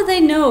 how do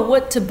they know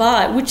what to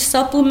buy, which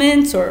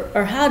supplements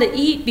or how to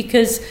eat?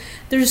 Because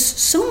there's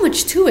so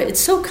much to it.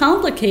 It's so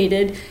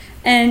complicated,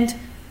 and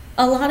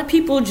a lot of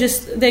people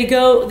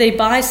they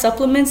buy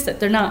supplements that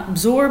they're not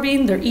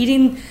absorbing, they're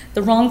eating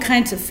the wrong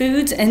kinds of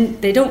foods,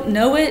 and they don't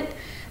know it.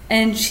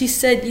 And she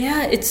said,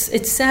 yeah,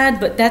 it's sad,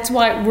 but that's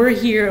why we're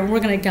here, and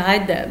we're going to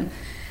guide them.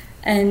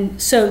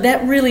 And so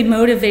that really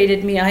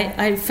motivated me.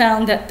 I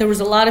found that there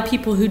was a lot of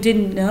people who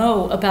didn't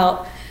know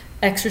about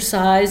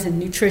exercise and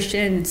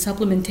nutrition and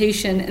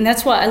supplementation. And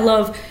that's why I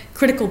love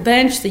Critical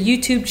Bench, the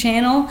YouTube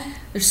channel.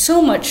 There's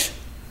so much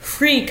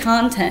free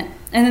content.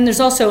 And then there's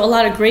also a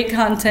lot of great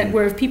content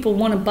where if people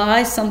want to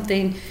buy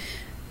something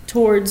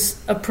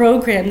towards a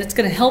program that's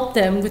going to help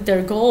them with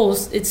their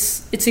goals,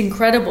 it's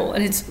incredible.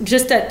 And it's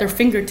just at their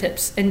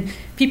fingertips and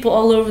people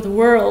all over the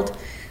world.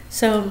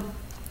 So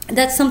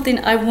that's something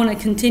I want to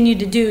continue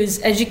to do,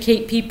 is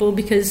educate people,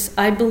 because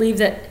I believe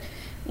that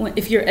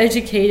if you're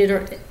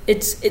educated,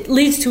 it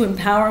leads to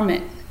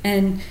empowerment.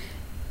 And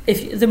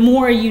if the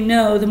more you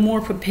know, the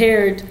more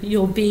prepared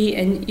you'll be,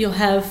 and you'll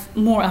have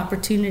more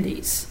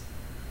opportunities.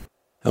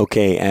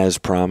 Okay, as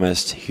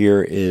promised,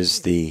 here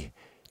is the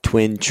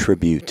twin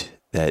tribute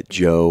that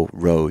Jo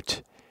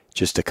wrote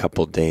just a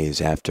couple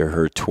days after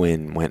her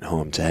twin went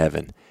home to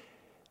heaven.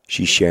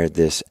 She shared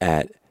this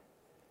at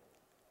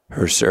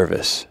her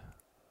service.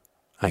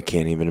 I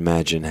can't even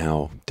imagine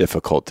how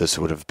difficult this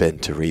would have been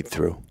to read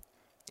through.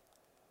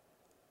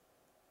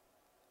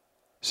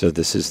 So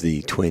this is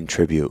the twin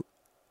tribute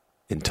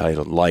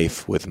entitled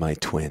Life with My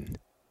Twin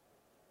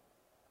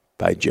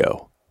by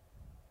Jo.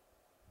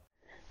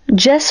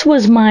 Jess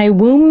was my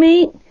womb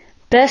mate,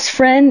 best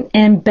friend,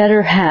 and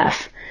better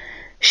half.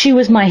 She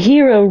was my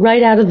hero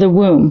right out of the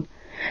womb.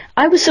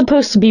 I was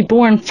supposed to be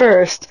born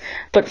first,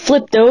 but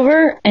flipped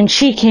over and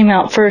she came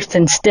out first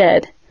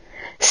instead.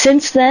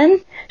 Since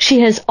then,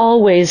 she has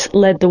always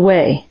led the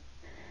way.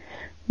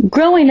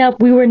 Growing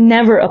up, we were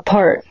never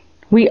apart.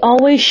 We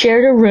always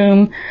shared a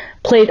room,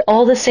 played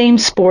all the same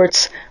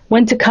sports,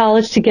 went to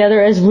college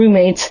together as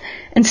roommates,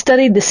 and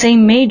studied the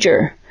same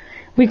major.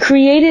 We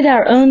created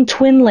our own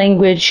twin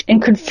language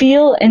and could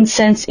feel and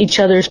sense each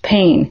other's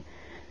pain.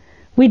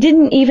 We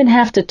didn't even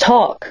have to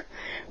talk.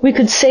 We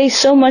could say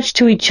so much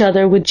to each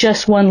other with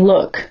just one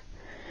look.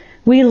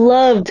 We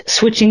loved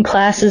switching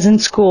classes in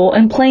school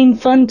and playing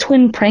fun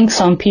twin pranks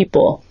on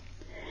people.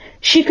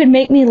 She could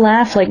make me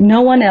laugh like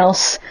no one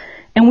else,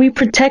 and we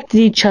protected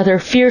each other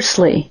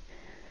fiercely.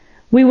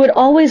 We would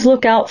always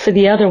look out for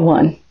the other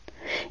one.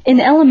 In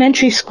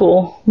elementary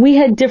school, we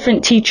had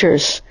different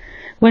teachers.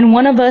 When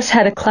one of us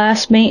had a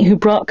classmate who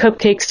brought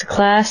cupcakes to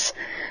class,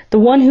 the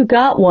one who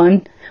got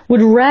one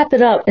would wrap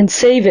it up and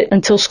save it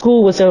until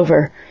school was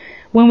over.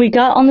 When we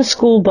got on the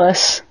school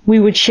bus, we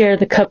would share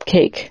the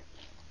cupcake.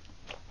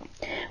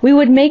 We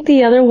would make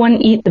the other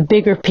one eat the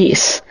bigger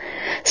piece.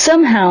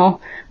 Somehow,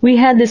 we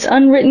had this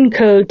unwritten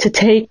code to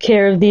take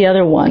care of the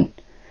other one.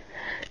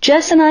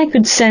 Jess and I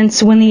could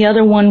sense when the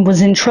other one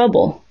was in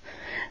trouble.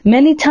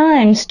 Many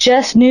times,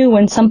 Jess knew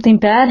when something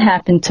bad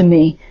happened to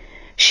me.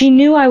 She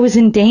knew I was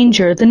in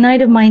danger the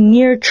night of my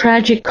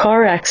near-tragic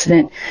car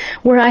accident,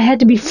 where I had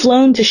to be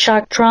flown to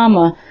shock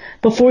trauma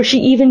before she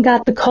even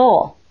got the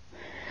call.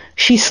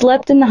 She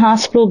slept in the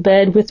hospital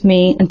bed with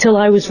me until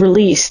I was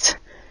released.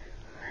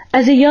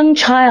 As a young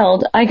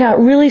child, I got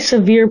really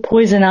severe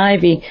poison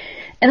ivy,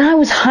 and I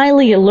was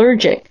highly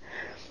allergic.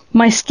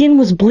 My skin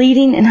was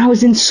bleeding, and I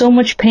was in so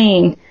much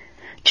pain.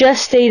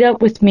 Jess stayed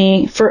up with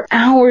me for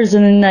hours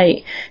in the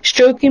night,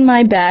 stroking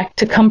my back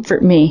to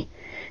comfort me.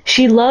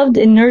 She loved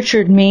and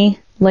nurtured me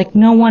like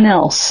no one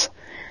else.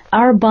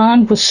 Our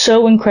bond was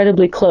so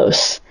incredibly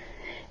close.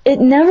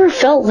 It never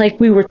felt like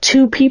we were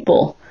two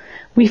people.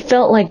 We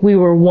felt like we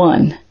were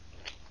one.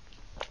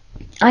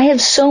 I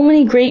have so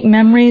many great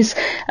memories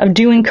of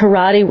doing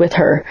karate with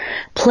her,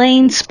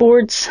 playing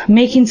sports,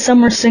 making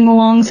summer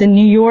sing-alongs in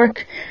New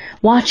York,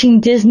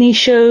 watching Disney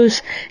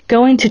shows,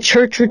 going to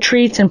church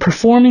retreats and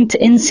performing to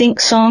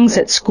NSYNC songs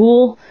at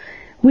school.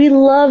 We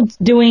loved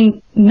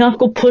doing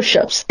knuckle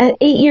push-ups at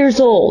 8 years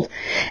old,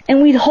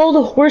 and we'd hold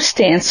a horse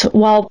dance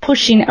while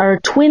pushing our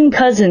twin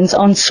cousins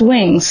on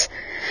swings,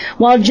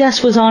 while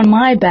Jess was on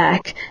my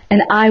back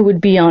and I would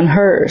be on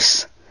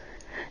hers.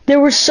 There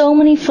were so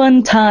many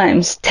fun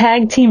times,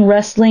 tag team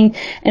wrestling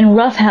and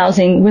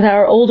roughhousing with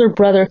our older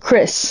brother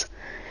Chris.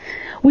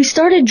 We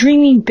started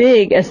dreaming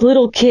big as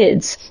little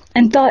kids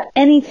and thought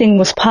anything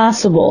was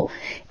possible,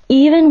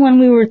 even when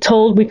we were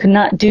told we could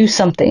not do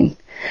something.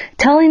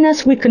 Telling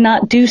us we could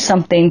not do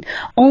something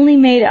only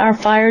made our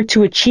fire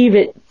to achieve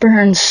it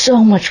burn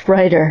so much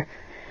brighter.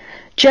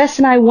 Jess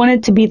and I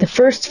wanted to be the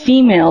first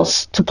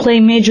females to play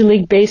Major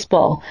League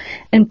Baseball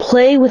and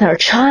play with our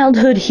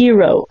childhood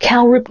hero,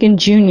 Cal Ripken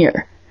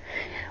Jr.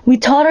 We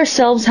taught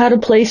ourselves how to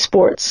play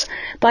sports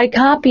by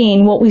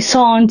copying what we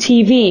saw on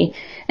TV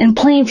and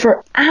playing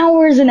for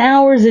hours and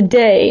hours a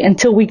day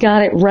until we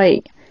got it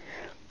right.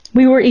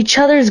 We were each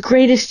other's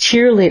greatest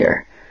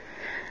cheerleader.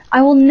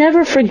 I will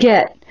never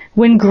forget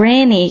when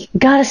Granny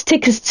got us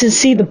tickets to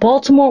see the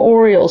Baltimore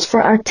Orioles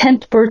for our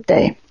 10th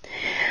birthday.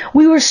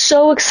 We were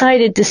so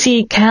excited to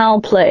see Cal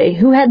play,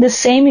 who had the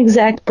same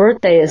exact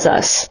birthday as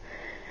us.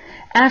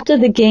 After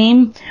the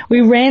game,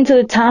 we ran to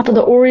the top of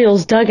the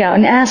Orioles dugout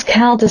and asked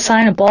Cal to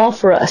sign a ball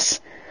for us.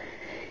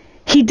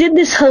 He did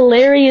this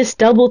hilarious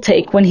double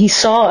take when he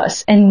saw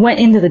us and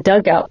went into the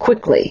dugout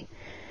quickly.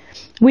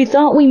 We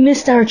thought we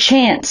missed our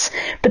chance,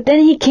 but then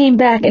he came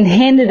back and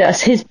handed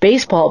us his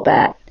baseball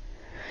bat.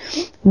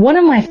 One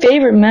of my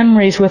favorite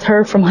memories with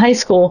her from high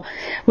school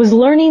was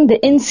learning the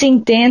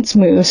NSYNC dance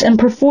moves and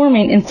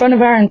performing in front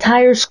of our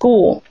entire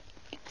school.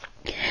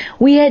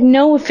 We had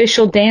no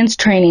official dance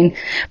training,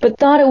 but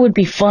thought it would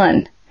be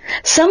fun.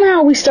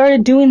 Somehow we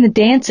started doing the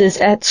dances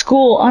at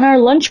school on our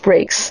lunch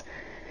breaks,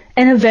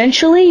 and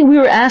eventually we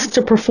were asked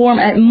to perform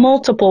at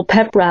multiple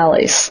pep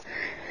rallies.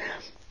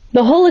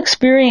 The whole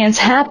experience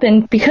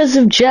happened because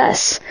of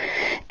Jess.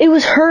 It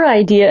was her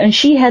idea and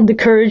she had the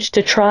courage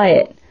to try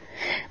it.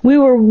 We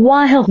were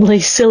wildly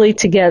silly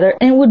together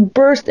and would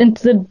burst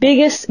into the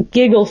biggest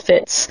giggle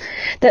fits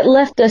that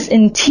left us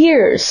in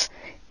tears,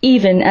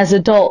 even as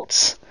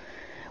adults.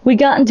 We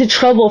got into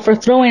trouble for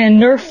throwing a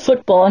Nerf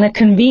football in a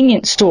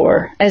convenience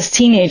store as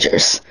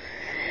teenagers.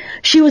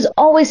 She was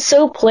always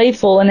so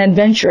playful and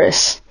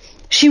adventurous.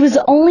 She was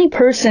the only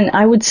person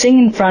I would sing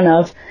in front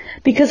of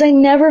because I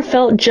never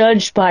felt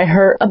judged by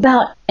her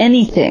about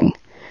anything.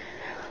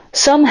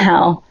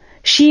 Somehow,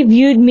 she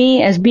viewed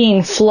me as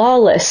being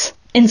flawless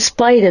in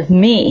spite of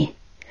me.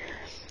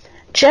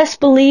 Jess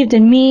believed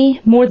in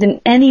me more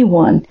than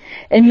anyone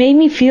and made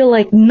me feel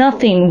like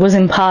nothing was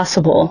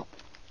impossible.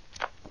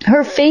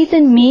 Her faith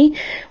in me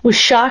was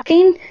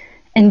shocking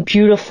and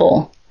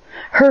beautiful.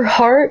 Her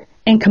heart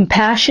and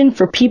compassion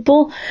for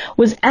people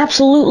was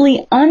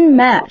absolutely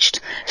unmatched,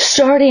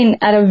 starting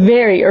at a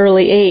very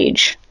early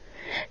age.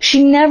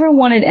 She never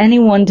wanted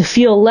anyone to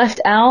feel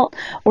left out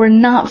or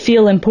not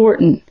feel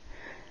important.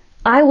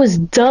 I was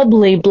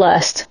doubly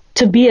blessed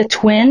to be a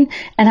twin,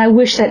 and I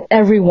wish that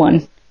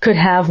everyone could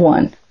have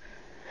one.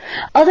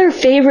 Other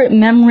favorite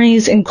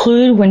memories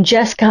include when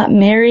Jess got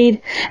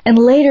married and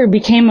later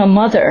became a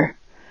mother.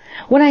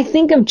 When I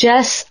think of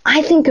Jess,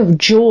 I think of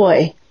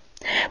joy.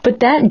 But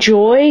that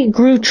joy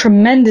grew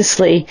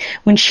tremendously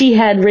when she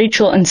had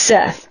Rachel and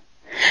Seth.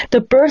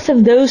 The birth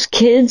of those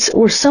kids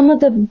were some of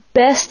the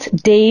best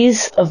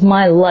days of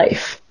my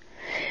life.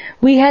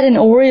 We had an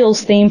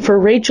Orioles theme for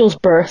Rachel's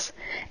birth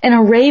and a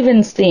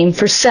Ravens theme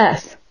for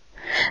Seth.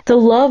 The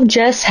love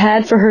Jess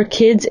had for her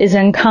kids is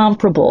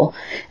incomparable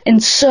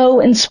and so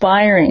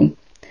inspiring.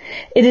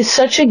 It is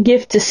such a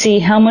gift to see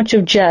how much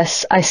of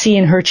Jess I see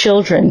in her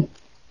children.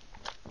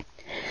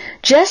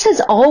 Jess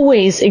has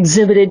always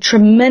exhibited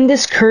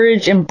tremendous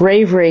courage and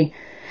bravery,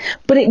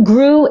 but it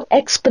grew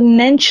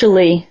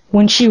exponentially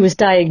when she was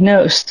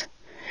diagnosed.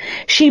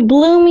 She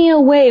blew me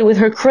away with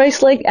her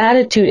Christ-like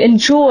attitude and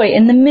joy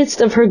in the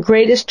midst of her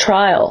greatest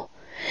trial.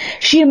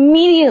 She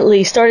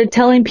immediately started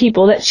telling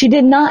people that she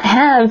did not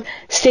have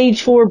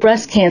stage 4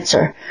 breast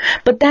cancer,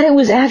 but that it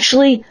was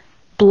actually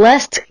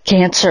breast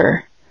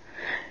cancer.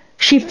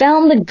 She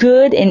found the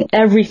good in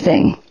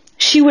everything.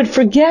 She would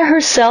forget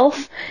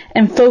herself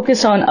and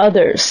focus on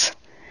others.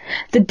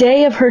 The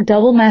day of her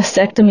double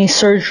mastectomy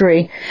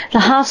surgery, the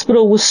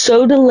hospital was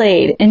so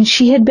delayed and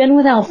she had been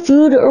without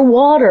food or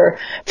water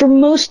for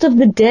most of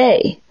the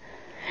day.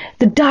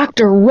 The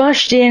doctor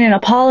rushed in and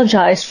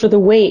apologized for the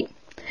wait.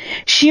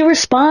 She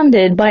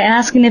responded by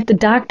asking if the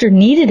doctor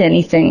needed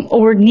anything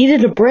or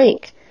needed a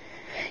break.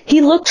 He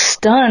looked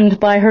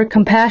stunned by her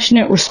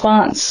compassionate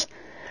response.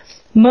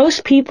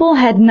 Most people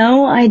had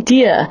no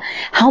idea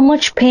how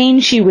much pain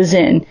she was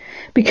in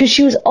because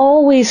she was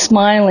always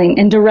smiling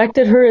and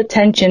directed her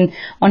attention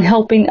on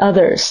helping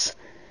others.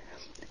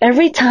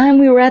 Every time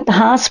we were at the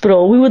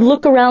hospital, we would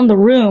look around the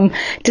room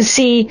to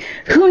see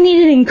who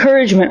needed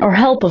encouragement or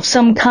help of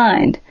some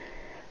kind.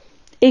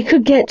 It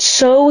could get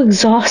so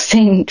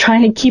exhausting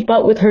trying to keep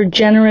up with her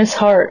generous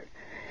heart.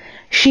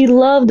 She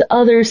loved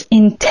others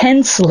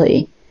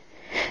intensely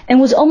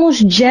and was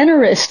almost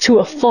generous to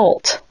a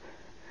fault.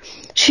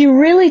 She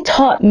really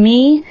taught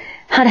me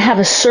how to have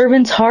a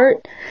servant's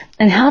heart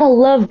and how to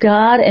love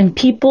God and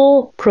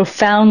people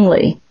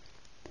profoundly.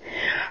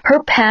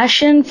 Her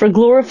passion for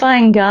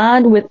glorifying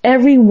God with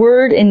every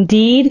word and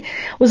deed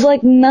was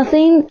like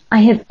nothing I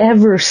have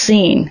ever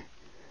seen.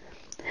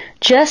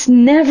 Jess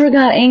never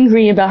got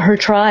angry about her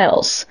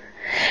trials.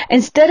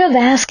 Instead of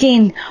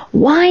asking,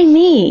 why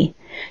me?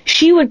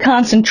 She would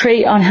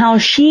concentrate on how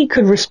she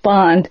could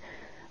respond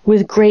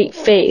with great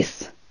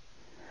faith.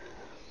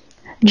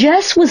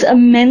 Jess was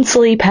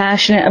immensely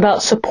passionate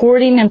about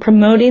supporting and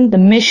promoting the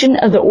mission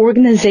of the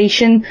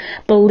organization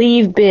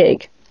Believe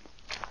Big,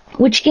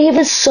 which gave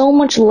us so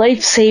much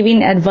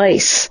life-saving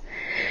advice.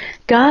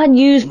 God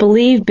used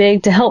Believe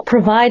Big to help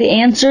provide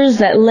answers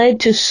that led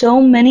to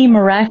so many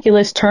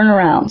miraculous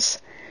turnarounds.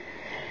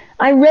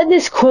 I read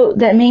this quote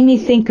that made me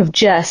think of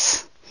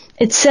Jess.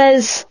 It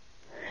says,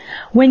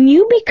 "When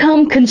you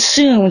become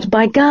consumed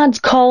by God's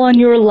call on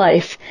your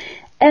life,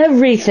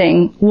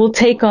 everything will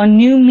take on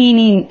new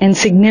meaning and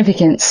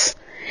significance.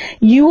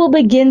 You will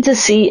begin to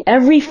see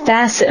every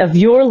facet of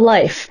your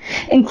life,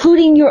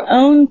 including your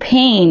own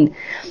pain,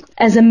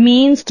 as a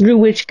means through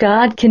which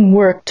God can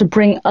work to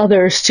bring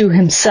others to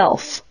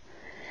Himself."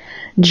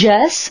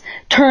 Jess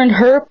turned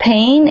her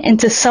pain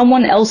into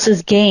someone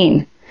else's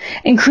gain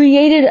and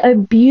created a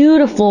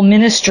beautiful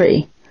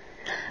ministry.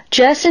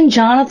 Jess and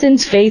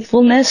Jonathan's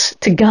faithfulness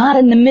to God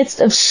in the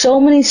midst of so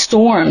many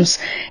storms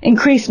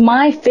increased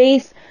my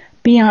faith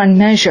beyond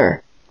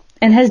measure,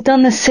 and has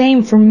done the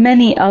same for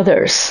many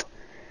others.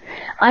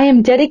 I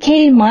am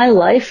dedicating my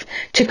life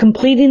to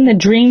completing the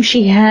dream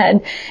she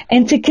had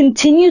and to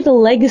continue the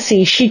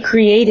legacy she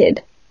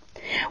created.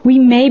 We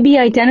may be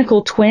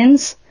identical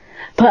twins,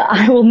 but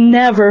I will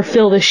never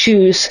fill the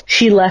shoes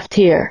she left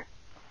here.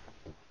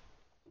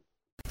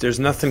 There's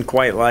nothing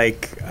quite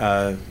like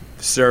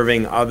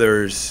serving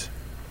others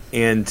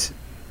and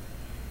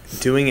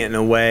doing it in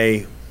a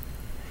way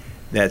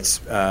that's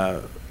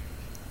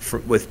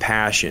with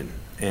passion,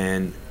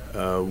 and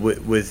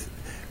with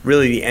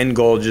really the end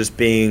goal just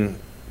being,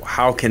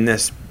 how can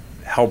this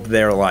help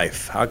their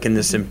life? How can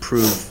this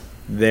improve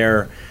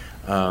their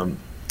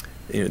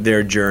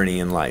journey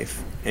in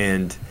life?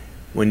 And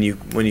when you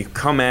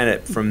come at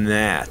it from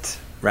that,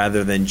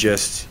 rather than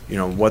just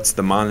what's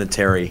the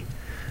monetary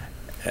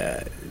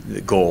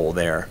the goal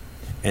there,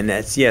 and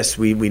that's, yes,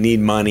 we need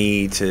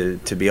money to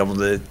be able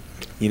to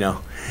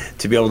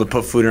to be able to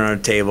put food on our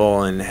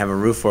table and have a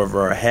roof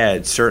over our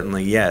head,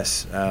 certainly,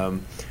 yes.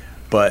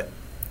 But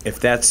if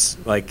that's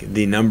like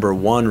the number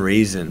one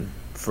reason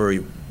for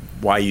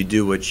why you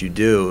do what you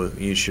do,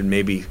 you should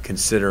maybe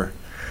consider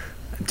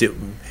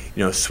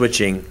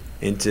switching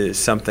into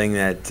something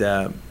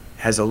that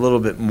has a little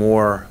bit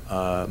more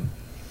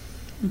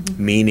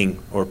meaning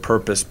or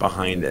purpose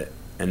behind it.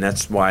 And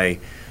that's why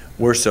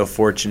we're so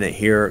fortunate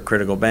here at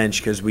Critical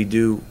Bench, because we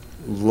do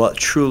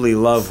truly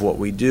love what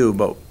we do,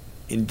 but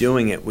in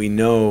doing it, we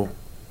know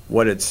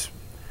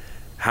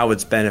how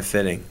it's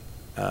benefiting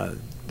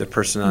the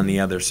person on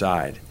the other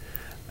side.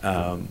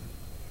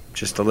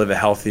 Just to live a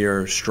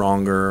healthier,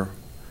 stronger,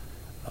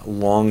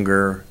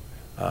 longer,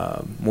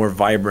 more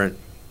vibrant,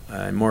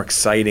 more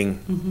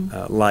exciting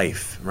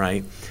life,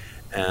 right?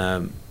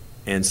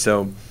 And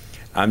so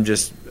I'm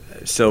just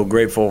so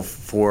grateful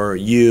for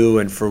you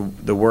and for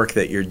the work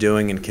that you're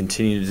doing and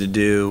continue to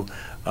do,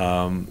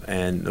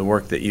 and the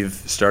work that you've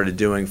started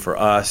doing for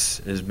us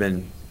has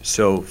been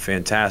so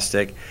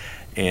fantastic.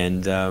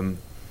 And I'm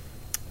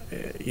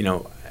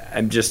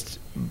just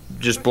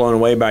blown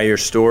away by your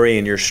story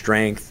and your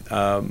strength.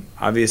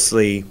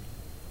 Obviously,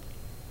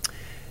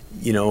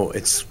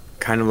 it's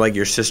kind of like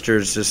your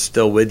sister's just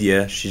still with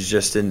you. She's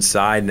just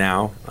inside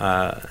now,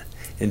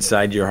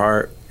 inside your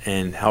heart,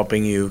 and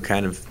helping you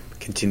kind of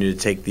continue to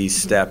take these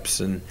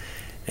steps and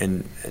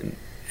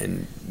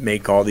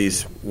make all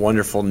these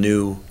wonderful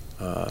new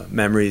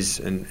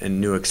memories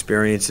and new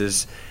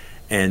experiences.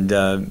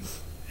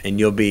 And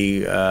you'll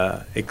be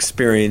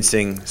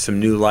experiencing some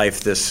new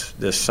life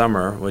this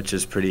summer, which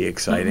is pretty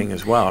exciting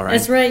as well, right?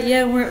 That's right.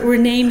 Yeah, we're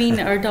naming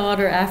our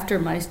daughter after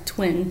my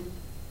twin.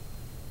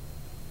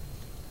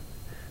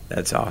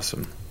 That's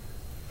awesome.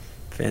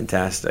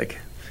 Fantastic.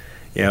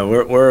 Yeah,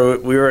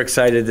 we were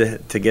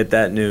excited to get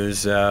that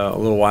news a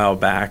little while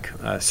back,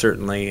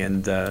 certainly,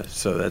 and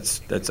so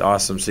that's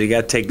awesome. So you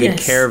got to take good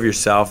care of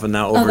yourself and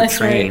not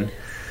overtrain.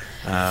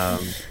 That's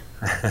right.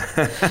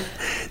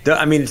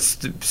 I mean,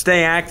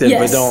 stay active,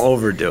 but don't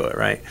overdo it,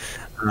 right?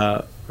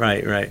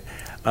 Right.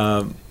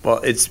 Well,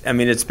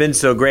 it's been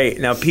so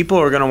great. Now, people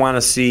are going to want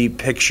to see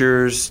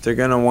pictures. They're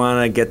going to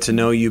want to get to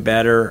know you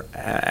better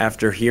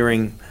after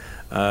hearing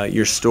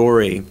your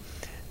story.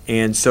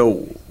 And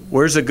so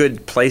where's a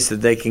good place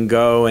that they can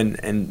go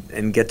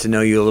and get to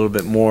know you a little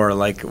bit more?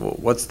 Like,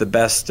 what's the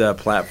best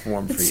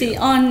platform for you? Let's see.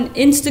 On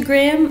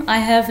Instagram, I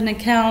have an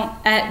account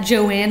at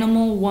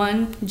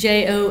Joannimal1,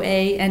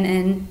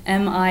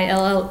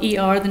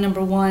 JOANNMILLER, the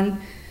number 1.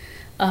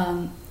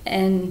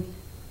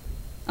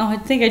 I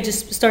think I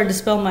just started to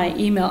spell my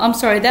email. I'm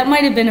sorry, that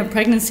might have been a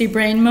pregnancy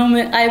brain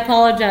moment. I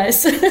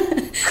apologize.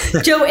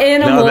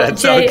 Joannimal, no,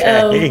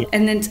 J-O, okay.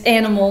 and then it's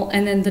animal,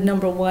 and then the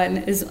number 1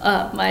 is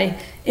my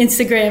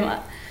Instagram.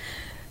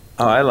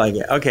 Oh, I like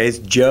it. Okay, it's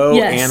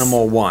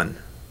Joannimal1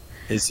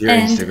 is your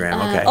Instagram.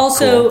 Okay.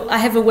 Also, cool. I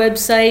have a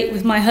website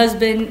with my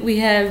husband. We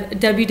have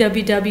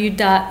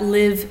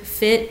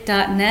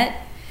www.livefit.net.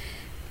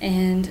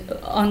 And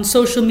on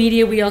social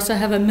media, we also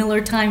have a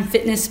Miller Time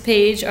Fitness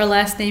page. Our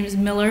last name is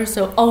Miller,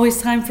 so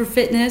always time for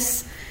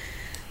fitness.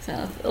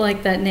 So I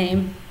like that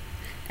name.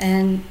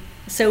 And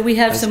so we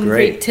have some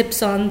great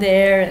tips on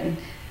there. And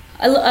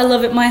I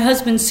love it. My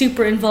husband's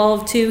super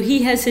involved too.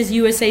 He has his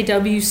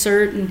USAW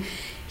cert, and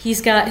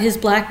he's got his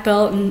black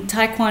belt in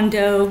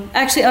Taekwondo.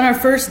 Actually, on our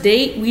first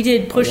date, we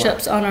did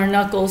push-ups on our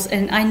knuckles,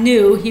 and I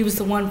knew he was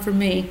the one for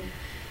me.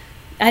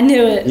 I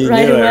knew it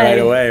right away. Right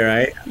away,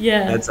 right?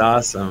 Yeah. That's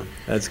awesome.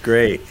 That's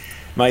great.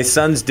 My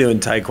son's doing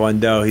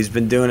Taekwondo. He's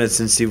been doing it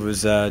since he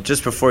was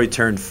just before he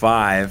turned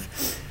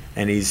 5,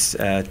 and he's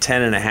 10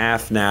 and a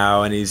half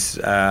now, and he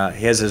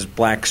has his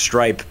black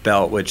stripe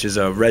belt, which is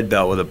a red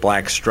belt with a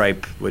black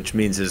stripe, which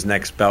means his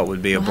next belt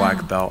would be a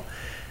black belt.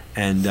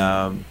 And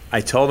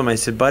I told him, I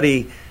said,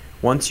 buddy,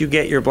 once you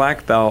get your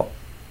black belt,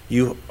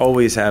 you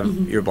always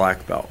have your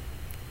black belt.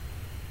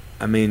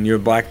 I mean, you're a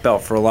black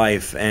belt for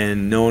life,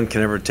 and no one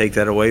can ever take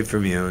that away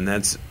from you. And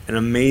that's an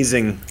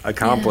amazing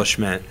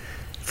accomplishment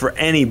for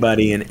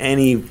anybody in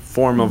any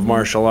form of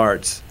martial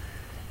arts.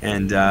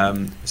 And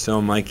so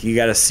I'm like, you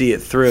got to see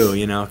it through,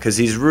 because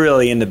he's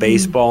really into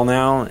baseball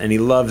now, and he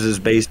loves his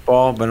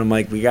baseball. But I'm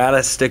like, we got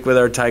to stick with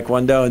our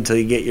Taekwondo until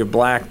you get your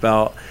black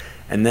belt.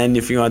 And then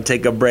if you want to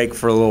take a break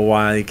for a little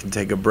while, you can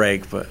take a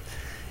break. But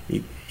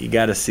you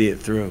got to see it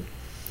through.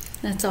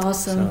 That's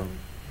awesome.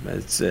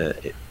 So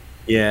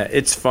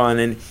it's fun.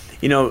 And,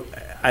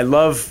 I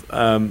love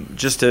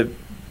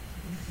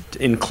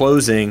in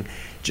closing,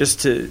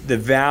 the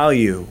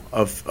value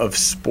of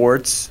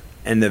sports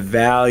and the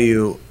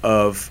value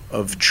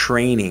of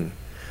training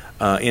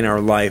in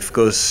our life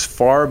goes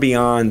far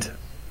beyond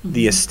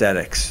the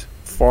aesthetics,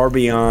 far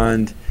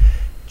beyond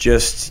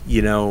just,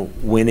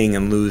 winning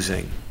and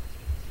losing.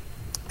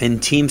 In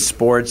team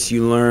sports,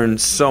 you learn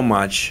so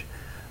much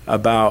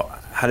about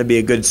how to be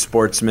a good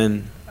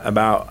sportsman,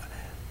 about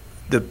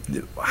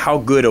how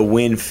good a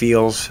win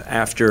feels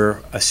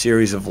after a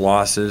series of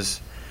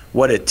losses,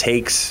 what it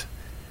takes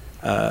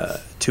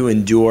to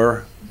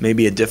endure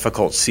maybe a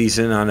difficult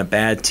season on a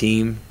bad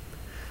team,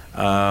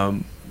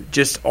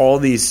 just all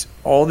these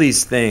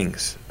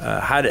things.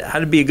 How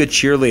to be a good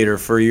cheerleader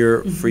for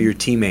your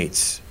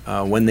teammates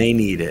when they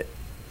need it,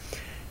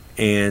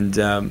 and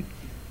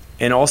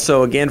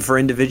also again for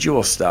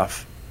individual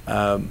stuff.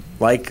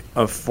 Like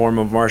a form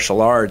of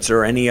martial arts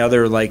or any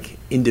other like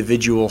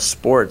individual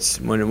sports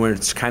when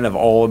it's kind of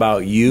all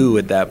about you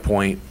at that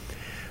point,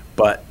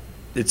 but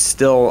it's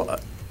still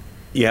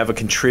you have a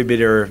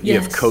contributor, you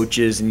have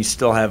coaches, and you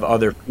still have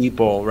other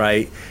people,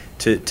 right,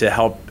 to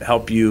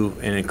help you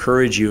and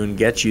encourage you and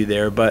get you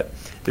there. But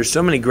there's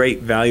so many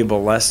great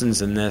valuable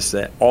lessons in this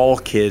that all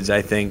kids,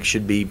 I think,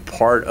 should be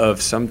part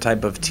of some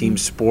type of team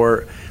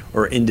sport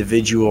or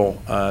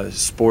individual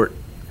sport.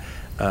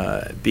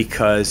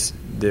 Because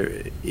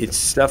it's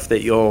stuff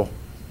that you'll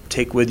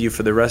take with you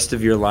for the rest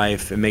of your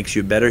life. It makes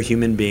you a better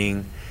human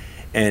being,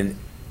 and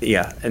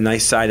a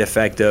nice side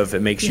effect of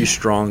it makes you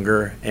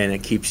stronger, and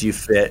it keeps you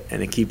fit,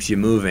 and it keeps you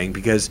moving.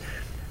 Because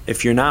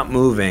if you're not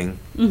moving,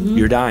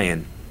 you're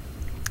dying.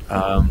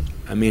 I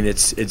mean,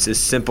 it's as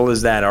simple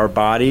as that. Our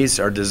bodies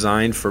are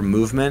designed for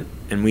movement,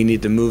 and we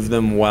need to move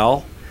them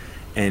well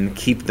and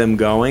keep them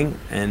going,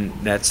 and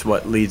that's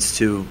what leads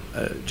to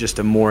just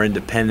a more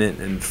independent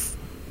and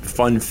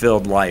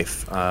fun-filled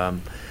life.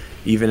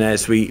 Even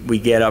as we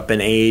get up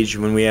in age,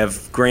 when we have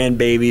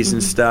grandbabies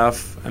and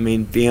stuff, I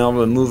mean, being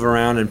able to move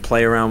around and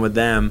play around with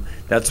them,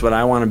 that's what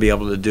I want to be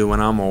able to do when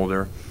I'm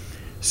older.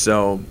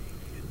 So,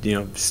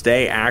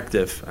 stay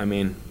active. I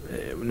mean,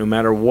 no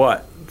matter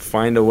what,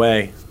 find a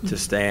way to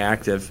stay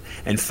active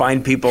and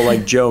find people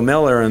like Joe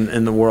Miller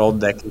in the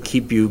world that can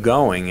keep you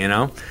going,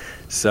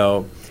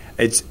 So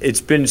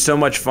it's been so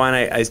much fun.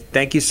 I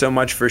thank you so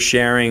much for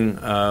sharing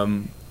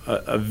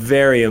a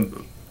very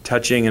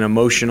touching and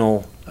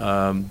emotional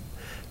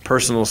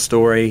personal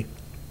story.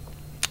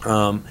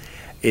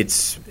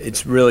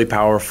 It's really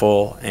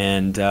powerful,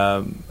 and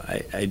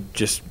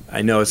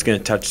I know it's going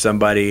to touch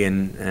somebody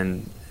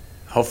and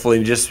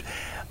hopefully just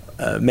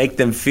make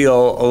them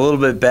feel a little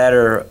bit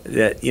better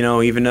that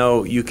even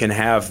though you can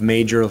have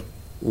major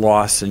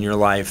loss in your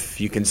life,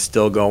 you can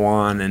still go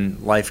on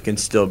and life can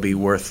still be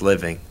worth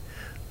living.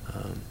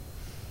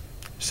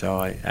 So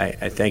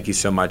I thank you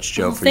so much,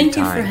 Joe, for your time.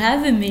 Thank you for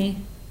having me.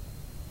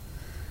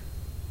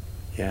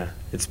 Yeah,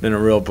 it's been a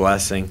real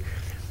blessing.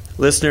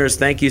 Listeners,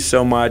 thank you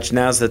so much.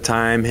 Now's the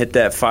time. Hit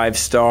that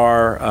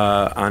 5-star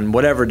on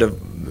whatever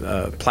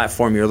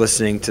platform you're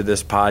listening to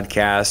this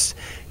podcast.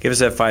 Give us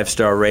that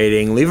 5-star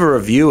rating. Leave a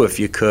review if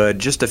you could.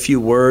 Just a few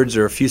words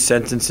or a few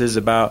sentences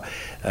about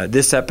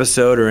this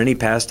episode or any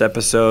past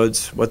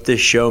episodes, what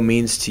this show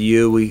means to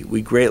you.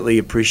 We greatly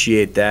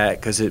appreciate that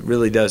because it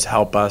really does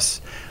help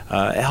us.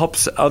 It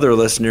helps other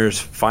listeners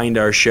find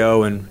our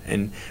show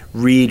and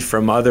read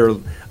from other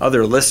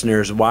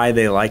listeners why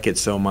they like it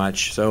so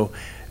much. So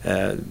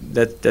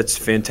that's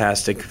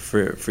fantastic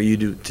for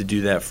you to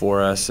do that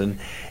for us.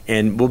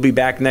 And we'll be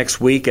back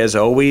next week, as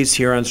always,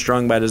 here on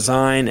Strong by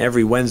Design.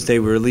 Every Wednesday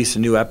we release a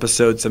new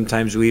episode.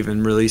 Sometimes we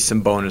even release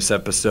some bonus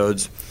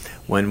episodes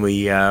when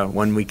we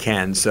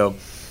can. So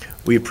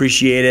we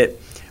appreciate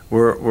it.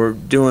 We're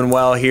doing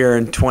well here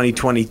in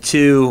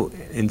 2022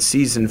 in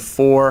Season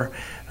 4.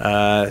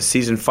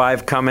 Season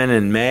 5 coming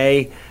in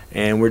May,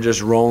 and we're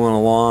just rolling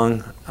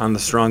along on the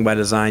Strong by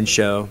Design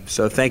show.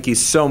 So thank you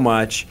so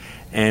much,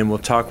 and we'll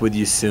talk with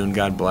you soon.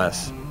 God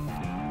bless.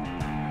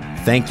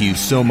 Thank you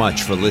so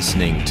much for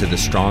listening to the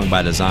Strong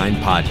by Design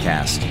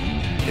podcast.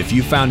 If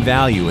you found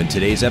value in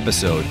today's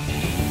episode,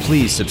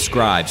 please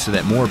subscribe so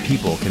that more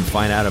people can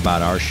find out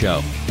about our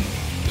show.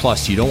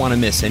 Plus, you don't want to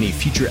miss any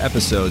future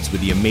episodes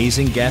with the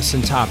amazing guests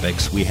and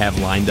topics we have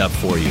lined up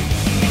for you.